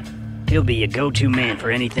stealth. He'll be your go-to man for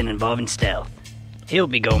anything involving stealth. He'll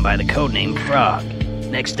be going by the codename Frog.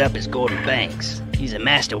 Next up is Gordon Banks. He's a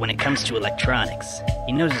master when it comes to electronics.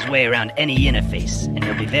 He knows his way around any interface, and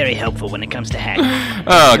he'll be very helpful when it comes to hacking.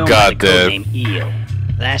 Oh god, dude. Codename Eel.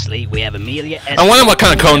 Lastly, we have Amelia. I wonder what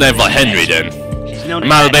kind of codename for Henry then. She's known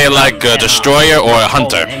Am I be like a destroyer or a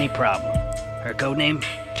hunter? Any problem? Her codename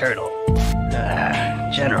Turtle.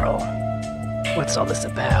 General. What's all this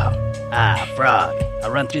about? Frog.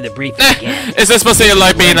 I'll run through the briefing again. Is this supposed to be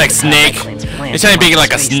like being like Snake? It's trying to be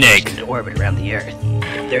like a snake. To orbit around the Earth.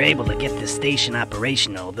 If they're able to get this station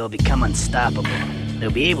operational, they'll become unstoppable.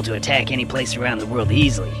 They'll be able to attack any place around the world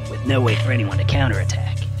easily, with no way for anyone to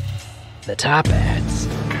counterattack. The top ads,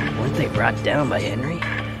 weren't they brought down by Henry?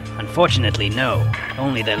 Unfortunately, no.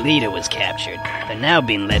 Only their leader was captured. They're now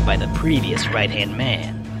being led by the previous right-hand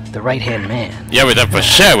man. The right-hand man. Yeah, we'd have for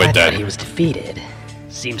sure with that. He was defeated.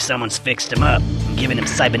 Seems someone's fixed him up, and given him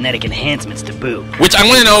cybernetic enhancements to boot. Which I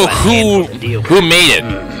want to know who made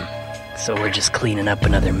it. So we're just cleaning up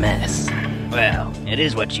another mess. Well, it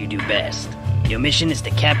is what you do best. Your mission is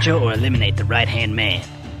to capture or eliminate the right-hand man.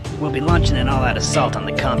 We'll be launching an all-out assault on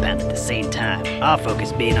the compound at the same time, our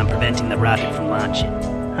focus being on preventing the rocket from launching.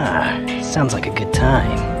 Sounds like a good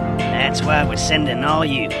time. That's why we're sending all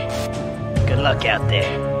you. Good luck out there,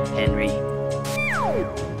 Henry.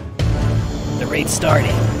 The raid's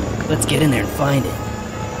starting. Let's get in there and find it.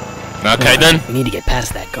 Okay then. We need to get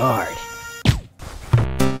past that guard.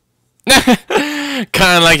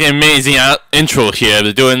 Kind of like an amazing intro here.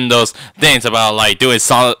 They're doing those things about like doing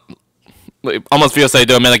solid. Almost feels like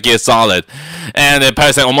doing Metal Gear Solid, and the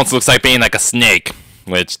person almost looks like being like a snake.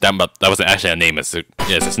 Which that wasn't actually a name. It's a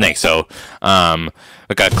snake. So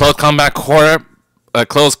we got close combat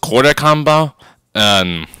close quarter combo,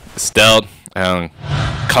 stealth, and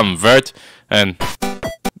convert, and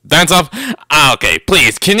Dance off? Ah, okay,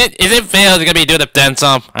 please. Is it fair to be doing the dance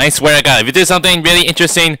off? I swear to God, if you do something really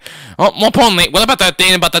interesting. Oh, more importantly, what about that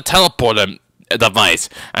thing about the teleporter device?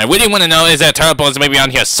 I really want to know, is there a teleporter maybe on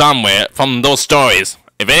here somewhere from those stories?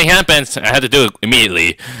 If anything happens, I have to do it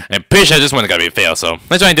immediately. I'm pretty sure this one's gonna be a fail, so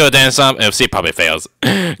let's try and do a dance off and see if it probably fails.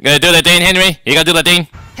 Gonna do the thing, Henry? You gonna do the thing?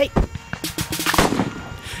 Hey!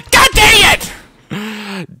 God dang it!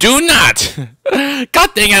 Do not!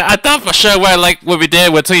 God dang it, I thought for sure what we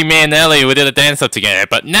did between me and Ellie, we did a dance up together,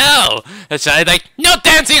 but no! It's like, no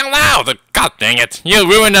dancing allowed! God dang it, you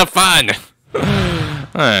ruined the fun!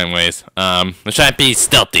 Anyways, let's try and be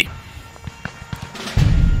stealthy.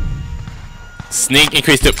 Sneak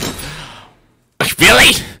increase to...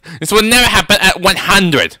 Really? This will never happen at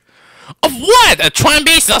 100! Of what? Try and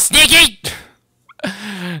be so sneaky?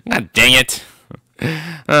 God dang it.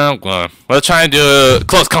 Well, we'll try and do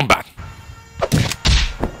close combat.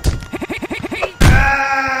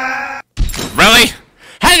 Really?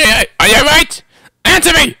 Henry, are you alright?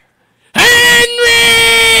 Answer me!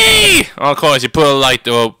 Henry! Oh, of course, you put like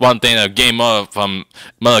the one thing a game mode from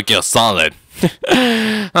Metal Gear Solid.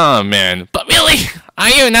 Oh man, but really?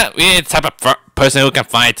 Are you not really the type of person who can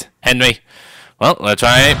fight, Henry? Well, let's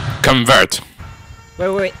try convert.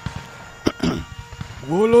 Wait.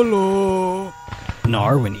 Wololo.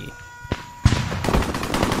 Narwini.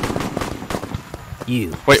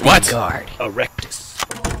 You. Wait, what? Guard. Erectus.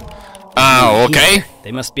 Oh, okay.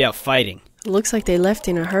 They must be out fighting. Looks like they left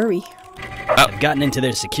in a hurry. I've gotten into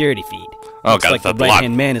their security feed. Oh, Looks God, like the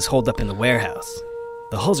right-hand man is holed up in the warehouse.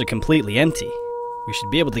 The hulls are completely empty. We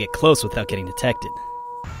should be able to get close without getting detected.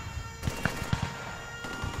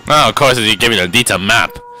 Oh, of course, you give me the detailed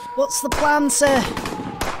map. What's the plan, sir?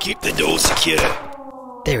 Keep the door secure.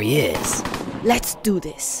 There he is. Let's do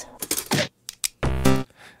this.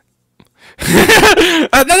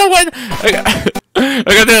 Another one! We're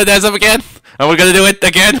gonna do the dance up again, and we're gonna do it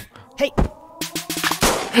again. Hey!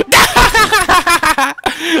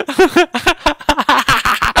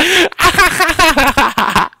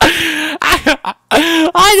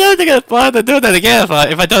 I don't think it's fun to do that again. If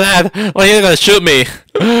I do that, well, you're gonna shoot me.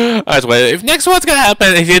 I swear, if next one's gonna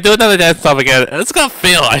happen, if you do another dance stuff again, it's gonna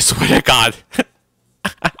fail, I swear to God.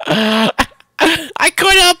 I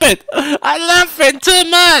couldn't help it. I'm laughing too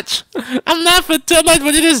much. I'm laughing too much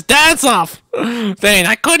when it is dance off thing.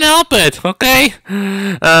 I couldn't help it, okay?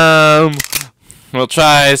 We'll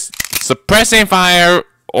try suppressing fire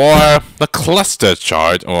or the cluster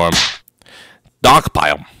charge or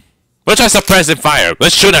dogpile. We'll try suppressing fire.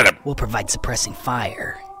 Let's shoot at him. We'll provide suppressing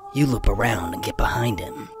fire. You loop around and get behind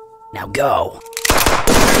him. Now go.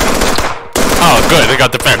 Oh, good. They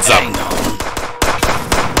got defense up. Hang on.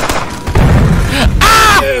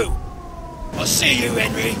 Ah! You! I see you,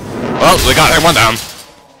 Henry. Well, we got one down.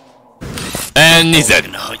 And he's dead.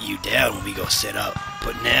 I'm gonna hunt you down when we got set up,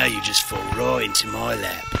 but now you just fall right into my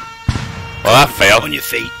lap. Well, that failed. On your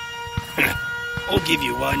feet. I'll give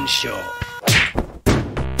you one shot.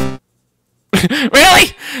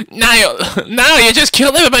 Really? Now you just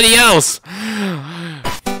killed everybody else. I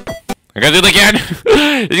gotta do it again.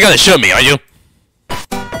 You're gonna shoot me, are you?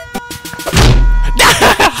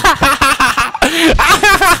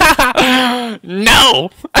 No.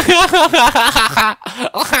 I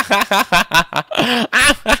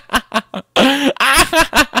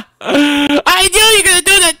knew you were gonna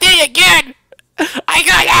do that thing again. I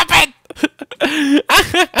got happen.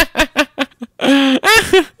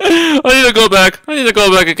 I need to go back. I need to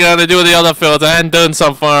go back again and do the other fields. I hadn't done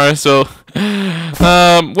so far, so...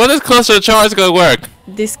 when is cluster charge gonna work?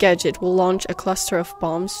 This gadget will launch a cluster of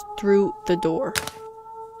bombs through the door.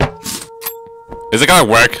 Is it gonna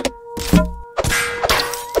work?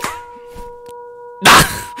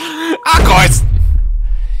 Of course!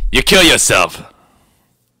 You kill yourself.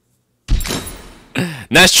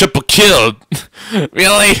 Nice triple kill.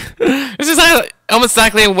 Really? This is like almost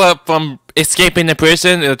exactly what from escaping the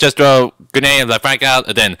prison. It'll just throw a grenade and like frank out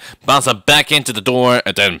and then bounce them back into the door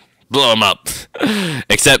and then blow them up.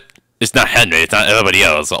 Except it's not Henry, it's not everybody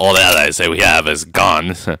else. All the allies that we have is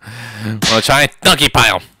gone. We'll try donkey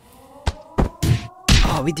pile.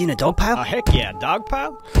 Oh, are we doing a dog pile? Oh, heck yeah, dog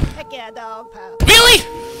pile? Heck yeah, dog pile. Really?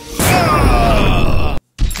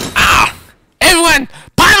 Ah! Everyone,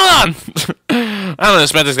 pile on! I don't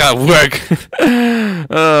expect this guy to work.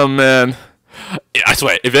 Oh man. I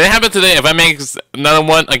swear, if it happens today, if I make another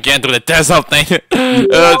one again to the test of thing,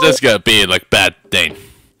 it's just gonna be like bad thing.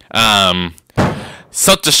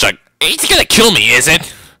 Such a shock. He's gonna kill me, is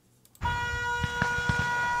it?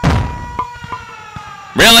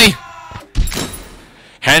 Really?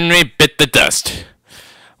 Henry bit the dust.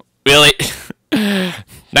 Really?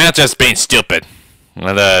 That's just being stupid.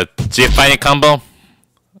 The G fighting combo?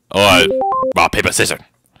 Or rock, paper, scissors?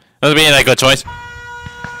 That would be like a good choice.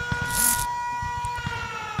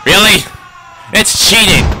 Really? It's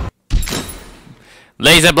cheating!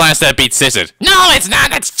 Laser blaster beats scissors. No, it's not!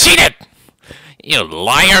 That's cheated! You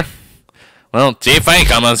liar! Well, G fighting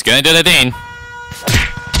combo's gonna do the thing.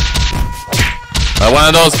 One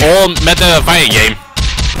of those old method of fighting game.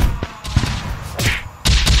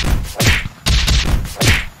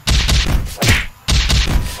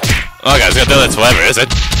 Oh, guys, gonna do this forever, is it?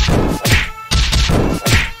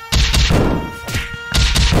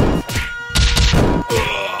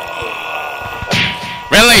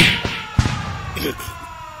 Really?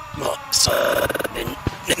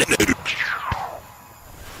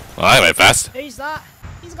 Well, I went fast. Who's that?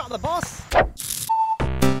 He's got the boss.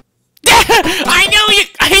 I knew you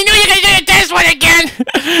were gonna do this one again.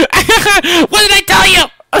 What did I tell you?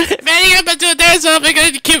 If anything happens to dance off, I'm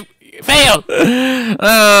gonna fail.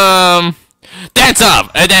 Dance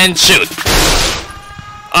off and then shoot.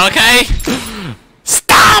 Okay.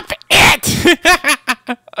 Stop it!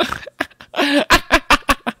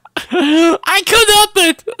 I couldn't help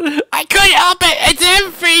it. I couldn't help it. It's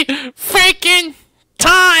every freaking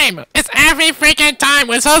time. It's every freaking time.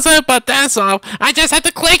 It's also about dance off. I just had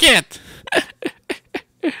to click it.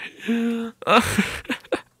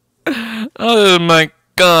 Oh my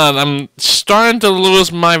god, I'm starting to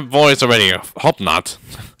lose my voice already. Hope not.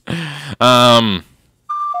 What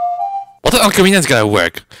the inconvenience gonna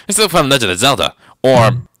work? It's still from Legend of Zelda.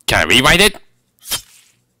 Or can I rewrite it?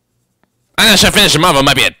 I'm not sure finish him off, it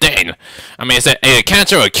might be a thing. I mean, it's either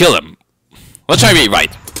catch or kill him. Let's try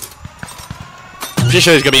rewrite. Pretty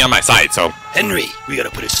sure he's gonna be on my side, so. Henry, we gotta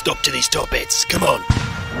put a stop to these top hits. Come on.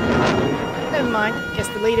 Never mind. Guess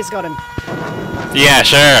the leader's got him. Yeah,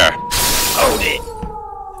 sure. Hold it.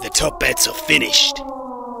 The top bets are finished.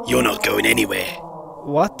 You're not going anywhere.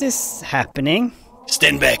 What is happening?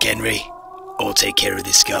 Stand back, Henry. I'll take care of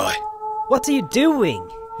this guy. What are you doing?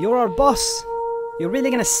 You're our boss. You're really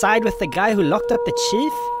gonna side with the guy who locked up the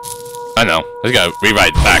chief? I know. Let's go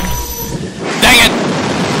rewrite back. Dang it!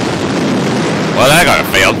 Well, that got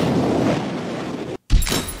failed.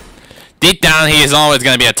 Deep down, he is always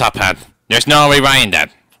gonna be a top hat. There's no rewriting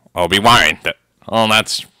that. Or rewiring that. Oh,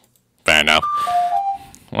 that's fair enough.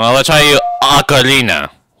 Well, let's try you Ocarina.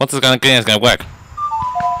 What's this gonna work?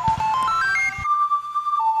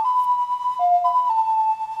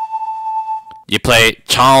 You play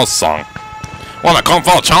Charles' song. What, am I calling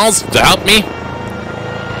for Charles to help me?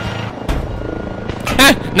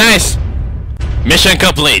 Nice! Mission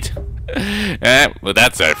complete. Well,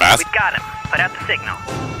 that's very fast. We've got him. Put out the signal.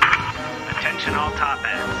 Attention all top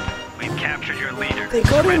ends. We've captured your leader. They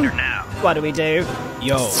got Surrender him. now. What do we do?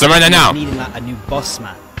 Yo. Surrender now. Needing like a new boss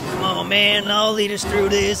man. Come on, man. I'll lead us through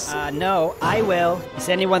this. No, I will. Is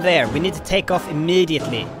anyone there? We need to take off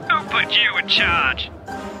immediately. Who put you in charge?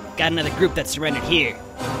 Got another group that surrendered here.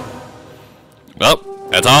 Well,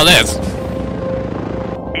 that's all it is.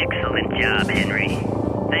 Excellent job, Henry.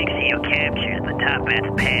 Thanks to your captures, the top bats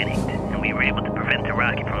panicked, and we were able to prevent the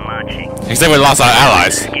rocket from launching. Except we lost our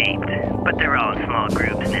allies. Escaped, but they're all in small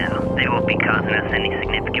groups now. They won't be causing us any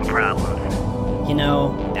significant problems. You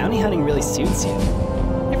know, bounty hunting really suits you.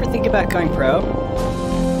 Ever think about going pro?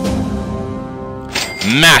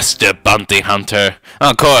 Master Bounty Hunter.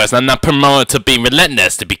 Of course, I'm not promoted to be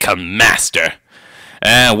relentless to become master.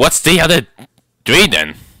 What's the other three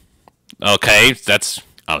then? Okay, that's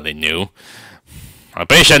oddly new. I'm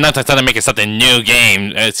pretty sure not to make it something new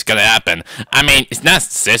game. It's gonna happen. I mean, it's not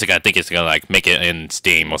seriously gonna think it's gonna like make it in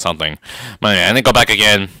Steam or something. But yeah, I'm gonna go back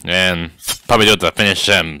again and probably do the finish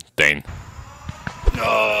thing.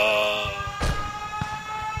 No.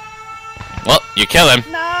 Well, you kill him.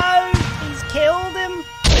 No! He's killed him!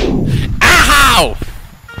 Ow!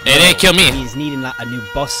 It didn't kill me. He's needing like a new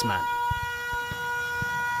boss man.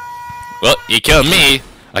 Well, you killed me.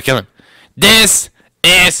 I killed him. This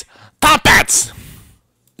is Top Hats!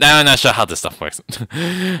 Now I'm not sure how this stuff works.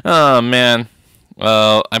 Oh, man.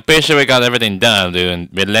 Well, I'm pretty sure we got everything done, doing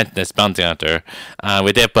Relentless Bounty Hunter.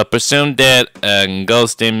 We did but Presumed Dead,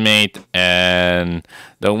 Ghost Inmate, and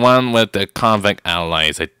the one with the convict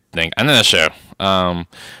allies, I think. I'm not sure. It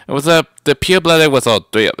was the Pure Blooded was all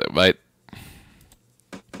three of them, right?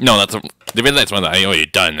 No, that's the Relentless one that I already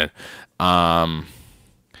done.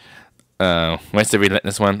 Where's the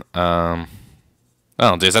Relentless one? Oh,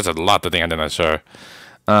 geez, that's a lot to think. I'm not sure.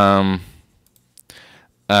 I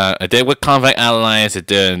did with Convict Allies. I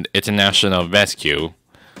did International Rescue.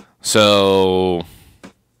 So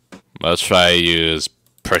let's try use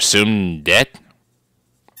Presumed Dead.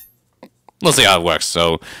 We'll see how it works.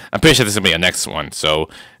 So I'm pretty sure this is gonna be a next one. So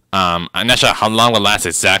I'm not sure how long it will last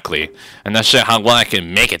exactly. I'm not sure how well I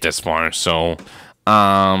can make it this far, so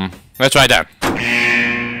let's try that.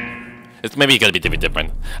 It's maybe gonna be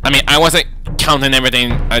different. I mean, I wasn't counting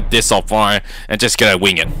everything I did so far and just gonna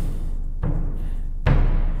wing it.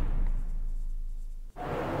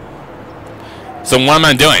 So what am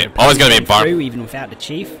I doing? Always gonna be bar. Through even without the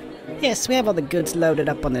chief? Yes, we have all the goods loaded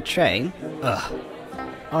up on the train. Ugh.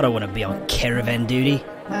 I don't want to be on caravan duty.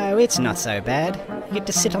 Oh, it's not so bad. You get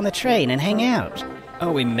to sit on the train and hang out.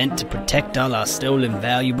 Are we meant to protect all our stolen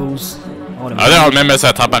valuables? Are there all members of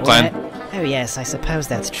the Top Hat clan? Oh yes, I suppose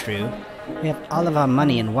that's true. We have all of our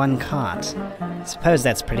money in one cart. I suppose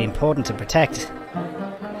that's pretty important to protect.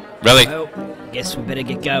 Really? Well, guess we better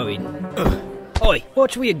get going. Ugh. Oi,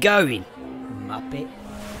 watch where you're going, Muppet.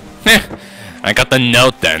 I got the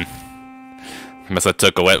note then. Must have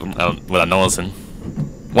took away without noticing.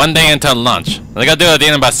 One day until lunch. They gotta do a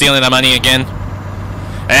deal about stealing the money again.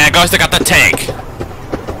 And Ghost got the tank.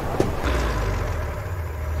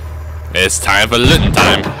 It's time for looting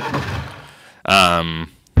time.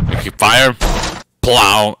 We can fire,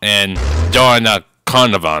 plow, and join the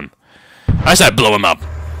carnival. I said blow him up.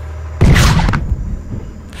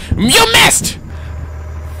 You missed!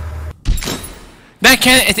 That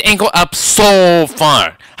cannon is angled up so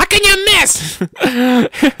far. How can you miss? Oh,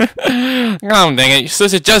 dang it. So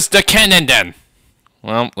it's just the cannon then.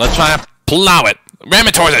 Well, let's try to plow it. Ram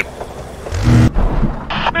it towards it.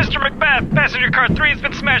 Mr. Macbeth, passenger car 3 has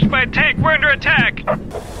been smashed by a tank. We're under attack.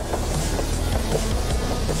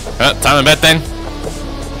 Time to bet then.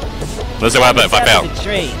 Let's see what happens if I fail. The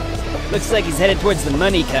train. Looks like he's headed towards the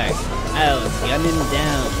money cart. I'll gun him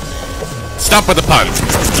down. Stop with the pun,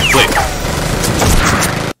 please.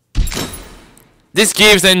 This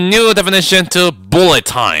gives a new definition to bullet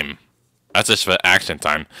time. That's just for action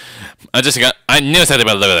time. I knew something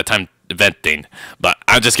about the time event thing, but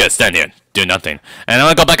I'm just gonna stand here, do nothing. And I'm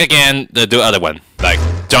gonna go back again to do other one, like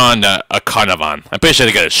John a carnival. I'm pretty sure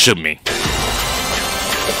they're gonna shoot me.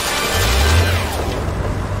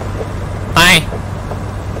 Hi.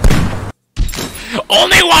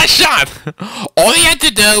 Only one shot! All you had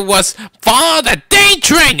to do was follow the day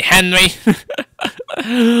train, Henry!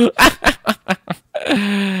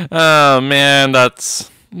 Oh man, that's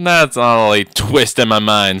only twisted my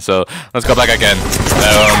mind, so let's go back again.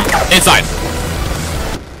 Inside!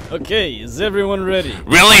 Okay, is everyone ready?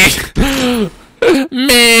 Really?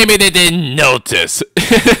 Maybe they didn't notice.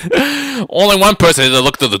 Only one person had to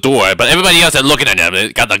look through the door, but everybody else had looking at them.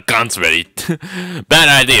 They got the guns ready. Bad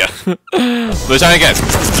idea. Let's try again.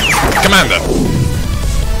 Commander.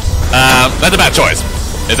 That's a bad choice.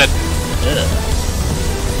 Is it?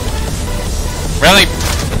 Really?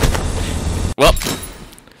 Well,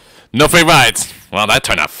 no free rides. Well, that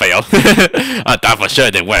turned out fail. I thought for sure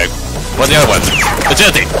it didn't work. What's the other one?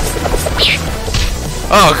 Agility.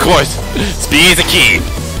 Oh, of course. Speed is the key.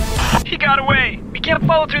 He got away. We can't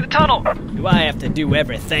follow through the tunnel. Do I have to do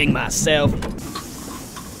everything myself?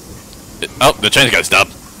 Oh, the train's gotta stop.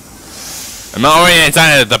 I'm already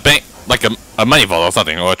inside the bank, like a money vault or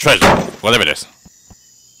something, or a treasure, whatever it is.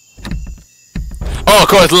 Oh, of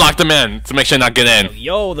course, lock them in to make sure not get in. So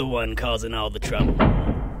you're the one causing all the trouble.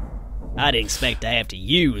 I didn't expect to have to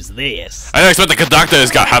use this. I didn't expect the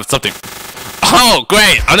conductor's gotta have something. Oh,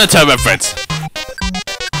 great, Undertale reference.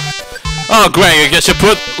 Oh, great,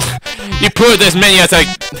 you put this menu as a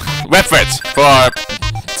reference for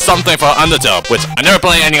something for Undertale, which I never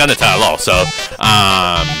played any Undertale at all, so,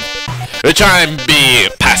 we're trying to be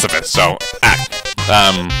pacifist, so, act.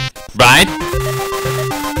 Bribe?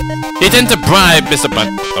 He tends to bribe Mr.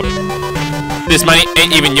 This money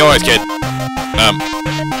ain't even yours, kid.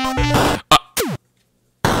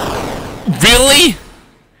 Really?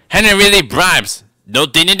 Henry really bribes? No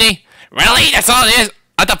dignity? Really? That's all it is?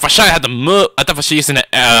 I thought for sure I had to move. I thought for sure using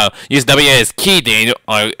the use W as key thing, or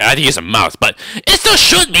I had to use a mouse, but it still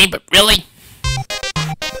shoot me. But really,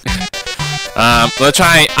 let's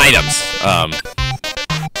try items.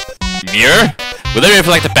 Mirror. Will they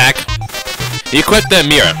reflect the back? Equip the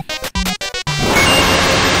mirror.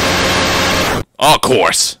 Oh, of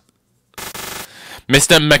course.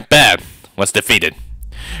 Mr. Macbeth was defeated.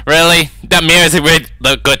 Really? That mirror is a really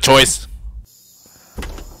good choice.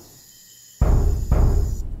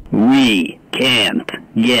 We can't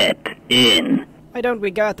get in. Why don't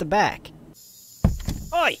we go at the back?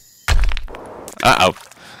 Oi! Uh-oh.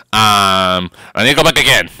 I need to go back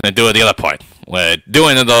again and do the other part. We're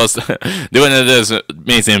doing those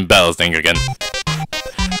amazing bells thing again.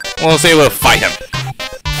 We'll see if we'll fight him.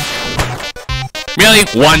 Really?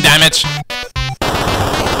 1 damage?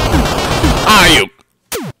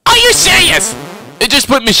 Are you serious? It just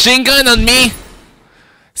put machine gun on me?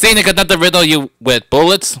 Saying they cannot riddle you with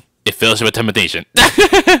bullets, it fills you with intimidation.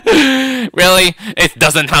 Really? It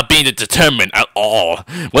doesn't have been determined at all.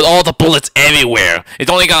 With all the bullets everywhere, it's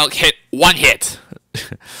only gonna hit one hit.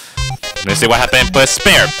 Let's see what happened for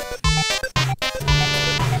Spare.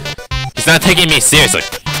 He's not taking me seriously.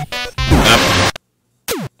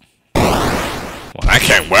 Well, that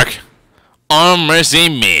can't work. Oh, mercy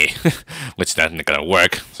me. Which isn't gonna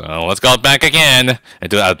work. So let's go back again and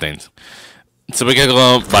do other things. So we can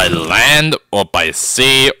go by land, or by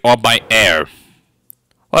sea, or by air.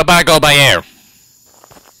 What about I go by air?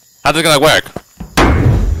 How's it gonna work?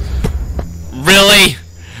 Really?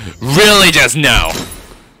 Really just now?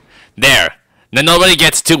 There. Then nobody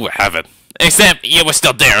gets to have it. Except you were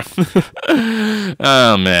still there.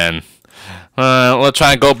 Oh man. We'll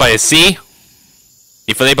try and go by sea.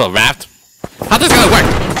 If we're able to raft. How's this gonna work?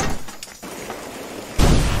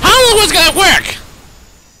 How is it gonna work?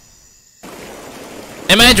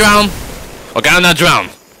 Am I drowned? Or can I not drown?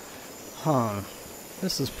 Huh.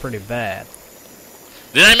 This is pretty bad.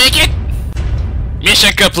 Did I make it?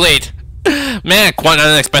 Mission complete. Man, quite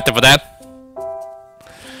unexpected for that.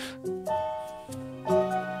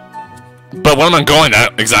 But where am I going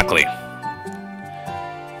at exactly?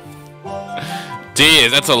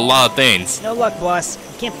 Geez, that's a lot of things. No luck, boss.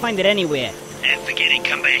 Can't find it anywhere. And forget it,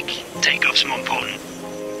 come back. Takeoff's more important.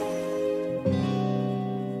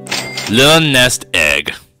 Little nest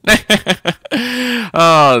egg.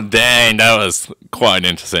 Oh dang, that was quite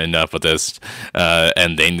interesting enough for this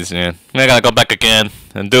ending. I gotta go back again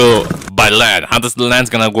and do by land. How does the land's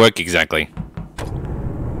gonna work exactly?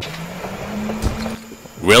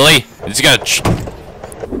 Really? You just gotta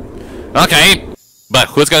okay, but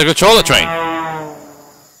who's gonna control the train?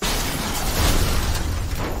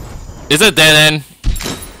 Is it dead end?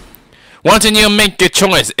 Once you make your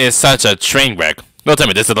choice is such a train wreck. Don't tell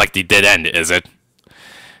me this is like the dead end, is it?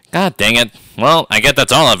 God dang it. Well, I guess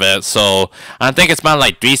that's all of it, so I think it's about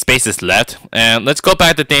like 3 spaces left. And let's go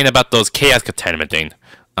back to the thing about those chaos containment thing.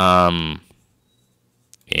 And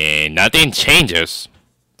nothing changes.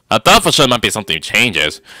 I thought for sure it might be something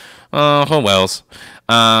changes. Who else?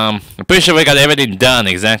 I'm pretty sure we got everything done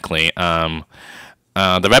exactly. The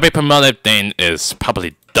rapid promoted thing is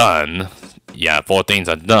probably done. Yeah, 4 things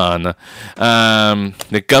are done.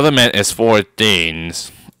 The government is 4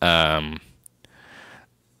 things.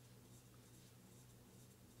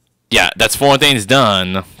 Yeah, that's 4 things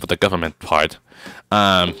done for the government part.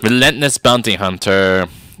 Relentless bounty hunter.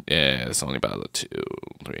 Yeah, it's only about 2,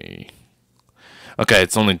 3. Okay,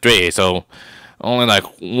 it's only 3, so only like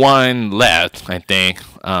 1 left, I think.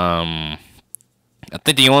 I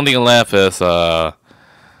think the only thing left is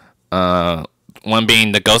one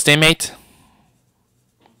being the ghost inmate.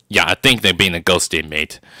 Yeah, I think they're being a ghost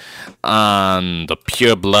inmate. The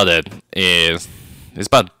pure blooded is it's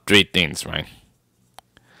about 3 things, right?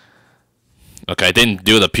 Okay, I didn't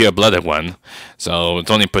do the pure blooded one, so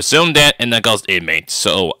it's only presumed that and the ghost inmate.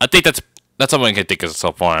 So I think that's all we can think of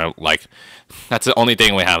so far. Like that's the only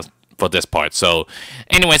thing we have for this part. So,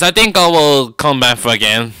 anyways, I think I will come back for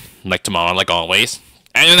again like tomorrow, like always.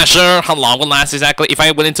 I'm not sure how long will last exactly. If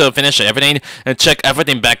I'm willing to finish everything and check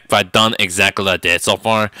everything back if I've done exactly what I did so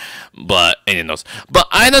far. But anything else. But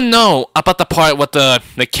I don't know about the part with the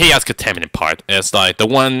chaos contaminant part. It's like the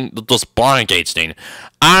one those bar engage thing.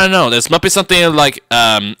 I don't know. This might be something like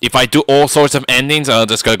if I do all sorts of endings, I'll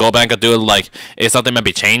just gonna go back and do it like if something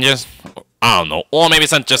maybe changes. I don't know. Or maybe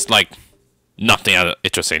it's not just like nothing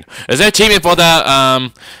interesting. Is there achievement for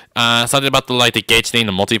the something about the like the gauge thing,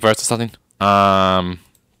 the multiverse or something? I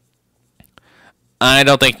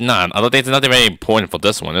don't think not. I don't think it's nothing very important for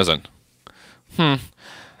this one, is it? I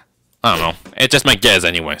don't know. It's just my guess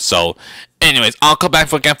anyway. So, anyways, I'll come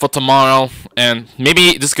back again for tomorrow, and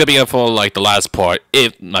maybe this could be for like the last part.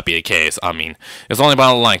 It might be the case. I mean, it's only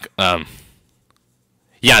about like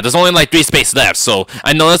yeah, there's only like 3 spaces left. So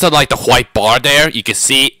I noticed that like the white bar there, you can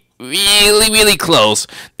see really close.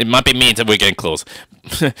 It might be means that we're getting close.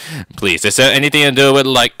 Please, is there anything to do with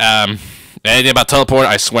like anything about teleport?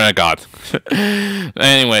 I swear to God.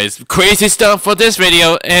 Anyways, crazy stuff for this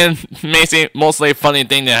video, and mostly funny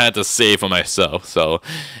thing that I had to say for myself. So,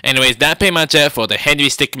 anyways, that's pretty much it for the Henry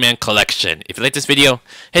Stickmin collection. If you like this video,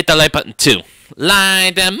 hit the like button too.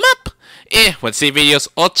 Line them up. If you want to see videos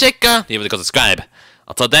or check out, leave a subscribe.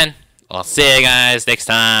 Until then, I'll see you guys next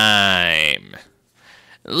time.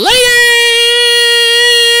 Laters!